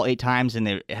throw the ball 8 times and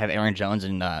they have Aaron Jones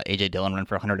and A.J. Dillon run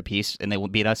for 100 apiece and they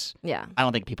would beat us, I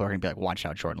don't think people are going to be like, watch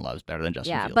out, Jordan Love's better than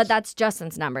Justin Fields. Yeah, but that's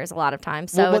Justin's numbers a lot of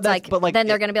times. So it's like then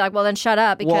they're going to be like, well, then shut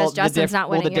up because Justin's not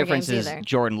winning your games either. The difference is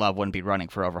Jordan Love wouldn't be running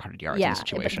for over 100 yards in this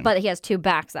situation. But he has 2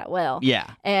 backs that will. Yeah.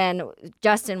 And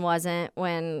Justin wasn't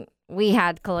when we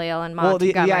had Khalil and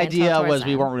Monty. Well, the idea was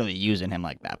we weren't really using him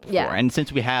like that before. Yeah. And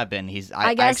since we have been,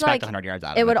 I expect like 100 yards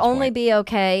out of him. It would only be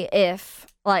okay if,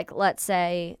 like, let's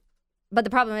say, but the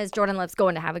problem is Jordan Love's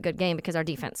going to have a good game because our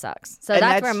defense sucks. So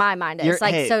that's where my mind is.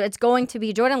 So it's going to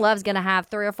be Jordan Love's going to have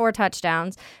 3 or 4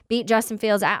 touchdowns, beat Justin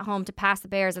Fields at home to pass the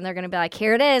Bears, and they're going to be like,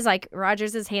 here it is. Like,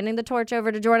 Rodgers is handing the torch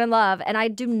over to Jordan Love. And I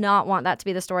do not want that to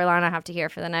be the storyline I have to hear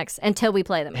for the next, until we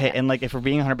play them again. And, like, if we're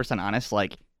being 100% honest,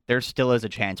 like, there still is a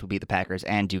chance we beat the Packers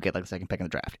and do get like the 2nd pick in the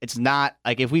draft. It's not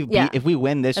like if we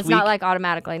win this week. It's not like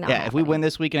automatically not. Yeah, happening. If we win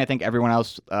this week and I think everyone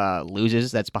else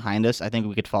loses that's behind us, I think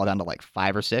we could fall down to like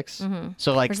 5 or 6.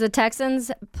 So like, the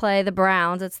Texans play the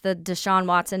Browns. It's the Deshaun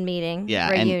Watson meeting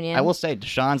reunion. And I will say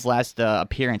Deshaun's last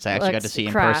appearance, I actually got to see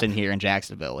in person here in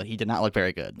Jacksonville, and he did not look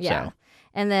very good. Yeah. So.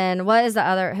 And then what is the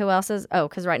other? Who else is? Oh,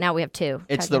 because right now we have 2.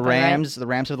 It's the Rams. Right? The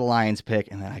Rams are the Lions pick,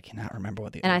 and then I cannot remember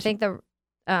what the. And I think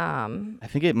I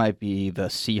think it might be the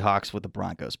Seahawks with the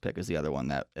Broncos pick is the other one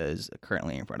that is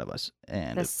currently in front of us.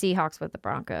 And the Seahawks with the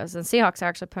Broncos. And Seahawks are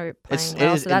actually playing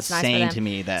well, so that's nice for them. To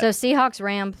me that. So Seahawks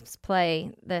Rams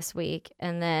play this week,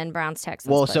 and then Browns Texans.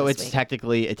 Well, play so this it's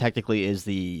week. technically is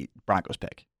the Broncos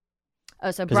pick. Oh,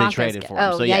 so Broncos they traded for him.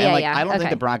 Oh, so yeah. I don't think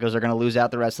the Broncos are going to lose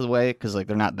out the rest of the way because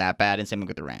they're not that bad, and same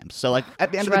with the Rams. So at the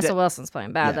end of the day, Russell Wilson's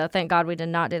playing bad though. Thank God we did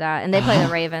not do that. And they play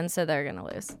the Ravens, so they're going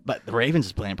to lose. But the Ravens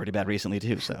is playing pretty bad recently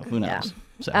too. So who knows?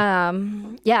 So.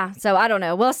 So I don't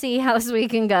know. We'll see how this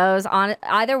weekend goes. On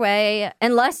either way,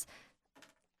 unless.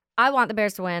 I want the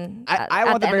Bears to win. I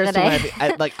want the Bears to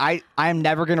win. I'm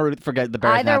never going to forget the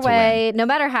Bears either not way, to win. No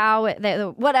matter how,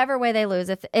 whatever way they lose,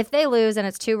 if they lose and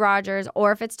it's to Rodgers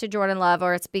or if it's to Jordan Love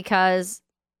or it's because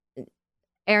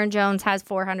Aaron Jones has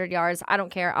 400 yards, I don't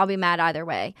care. I'll be mad either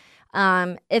way.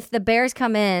 If the Bears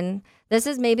come in, this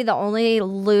is maybe the only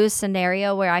lose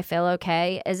scenario where I feel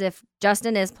okay is if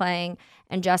Justin is playing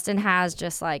and Justin has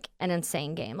just like an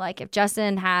insane game. Like if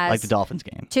Justin has like the Dolphins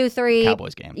game, 2-3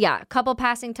 Cowboys game, a couple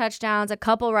passing touchdowns, a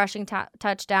couple rushing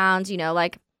touchdowns.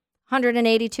 Like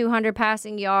 180, 200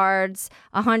 passing yards,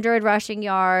 100 rushing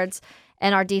yards,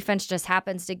 and our defense just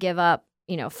happens to give up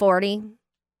 40,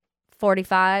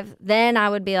 45. Then I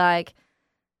would be like,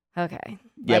 okay,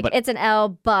 but it's an L,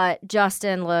 but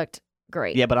Justin looked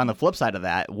great. Yeah, but on the flip side of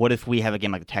that, what if we have a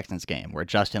game like the Texans game where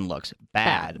Justin looks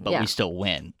bad, but we still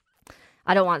win?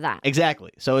 I don't want that.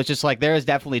 Exactly. So it's just like there is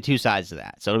definitely two sides to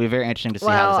that. So it'll be very interesting to see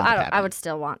how this ends up happening. I would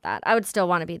still want that. I would still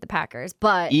want to beat the Packers,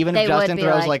 but even if Justin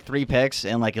throws like 3 picks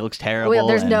and like it looks terrible.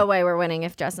 There's no way we're winning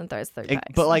if Justin throws 3 picks.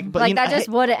 But that just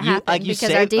wouldn't happen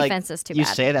because our defense is too bad. You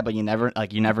say that, but you never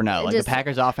know. Like the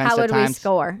Packers offense. How would we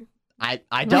score?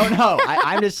 I don't know.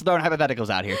 I'm just throwing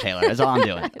hypotheticals out here, Taylor. That's all I'm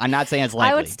doing. I'm not saying it's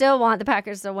likely. I would still want the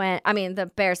Packers to win. I mean, the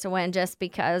Bears to win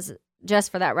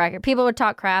just for that record. People would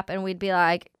talk crap and we'd be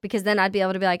like, because then I'd be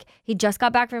able to be like, he just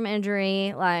got back from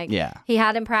injury. Like, he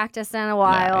hadn't practiced in a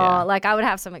while. Yeah. Like, I would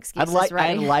have some excuses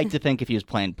ready. I'd like to think if he was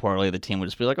playing poorly, the team would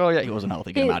just be like, oh, yeah, he wasn't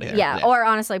healthy. Get him out of here. Yeah, or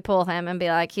honestly pull him and be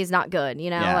like, he's not good,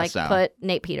 put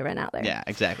Nate Peterman out there. Yeah,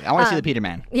 exactly. I want to see the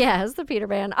Peterman. Yeah, it's the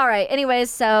Peterman. All right. Anyways,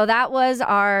 so that was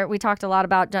we talked a lot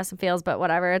about Justin Fields, but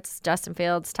whatever. It's Justin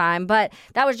Fields time. But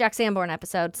that was Jack Sanborn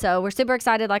episode. So we're super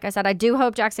excited. Like I said, I do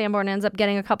hope Jack Sanborn ends up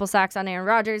getting a couple sacks on Aaron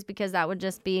Rodgers because that would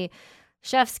just be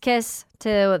chef's kiss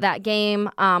to that game.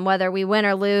 Whether we win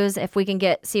or lose, if we can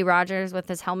see Rodgers with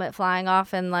his helmet flying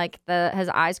off and like his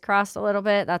eyes crossed a little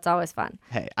bit, that's always fun.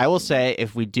 Hey, I will say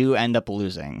if we do end up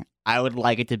losing, I would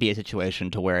like it to be a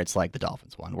situation to where it's like the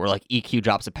Dolphins one, where like EQ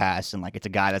drops a pass and like it's a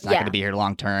guy that's not going to be here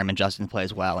long term, and Justin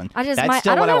plays well. And I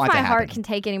don't know if my heart can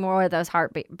take any more of those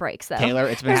heartbreaks though. Taylor,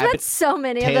 it's been There's been so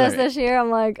many of those this year. I'm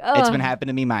like, oh, it's been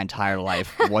happening to me my entire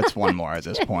life. What's one more at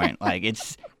this point? Like I'm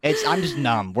just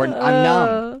numb. I'm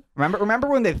numb. Remember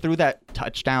when they threw that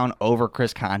touchdown over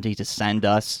Chris Conti to send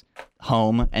us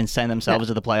home and send themselves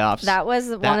to the playoffs? That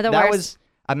was one of the worst.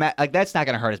 That's not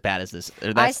going to hurt as bad as this.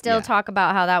 I still talk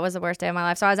about how that was the worst day of my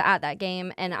life. So I was at that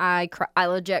game, and I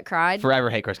legit cried. Forever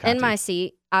hate Chris Conti. In my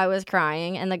seat, I was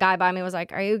crying, and the guy by me was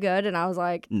like, "Are you good?" And I was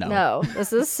like, "No,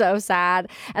 this is so sad."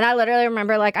 And I literally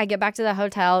remember, like, I get back to the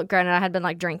hotel. Granted, I had been,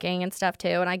 like, drinking and stuff, too.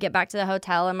 And I get back to the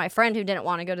hotel, and my friend who didn't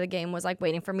want to go to the game was, like,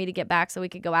 waiting for me to get back so we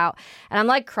could go out. And I'm,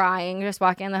 like, crying, just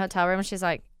walking in the hotel room, and she's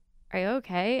like, "Are you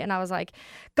okay?" And I was like,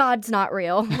 God's not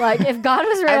real. Like, if God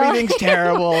was real. Everything's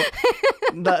terrible.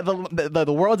 The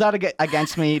world's out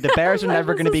against me. The Bears are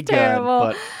never going to be terrible.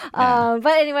 Good.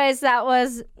 But anyways, that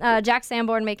was Jack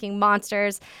Sanborn making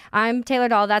monsters. I'm Taylor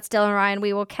Dahl. That's Dylan Ryan.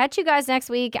 We will catch you guys next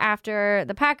week after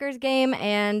the Packers game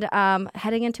and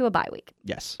heading into a bye week.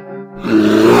 Yes.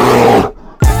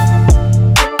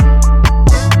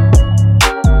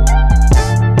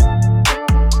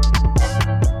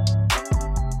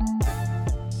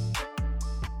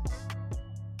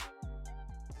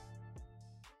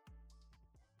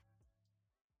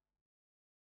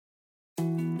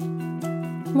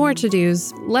 More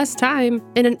to-dos, less time,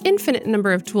 and an infinite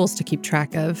number of tools to keep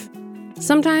track of.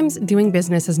 Sometimes doing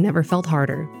business has never felt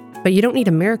harder, but you don't need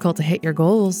a miracle to hit your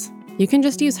goals. You can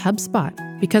just use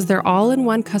HubSpot because their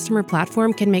all-in-one customer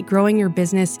platform can make growing your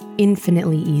business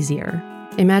infinitely easier.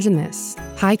 Imagine this: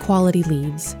 high-quality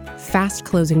leads, fast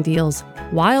closing deals,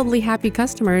 wildly happy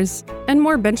customers, and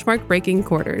more benchmark-breaking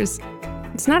quarters.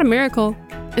 It's not a miracle,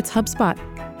 it's HubSpot.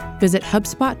 Visit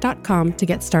HubSpot.com to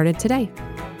get started today.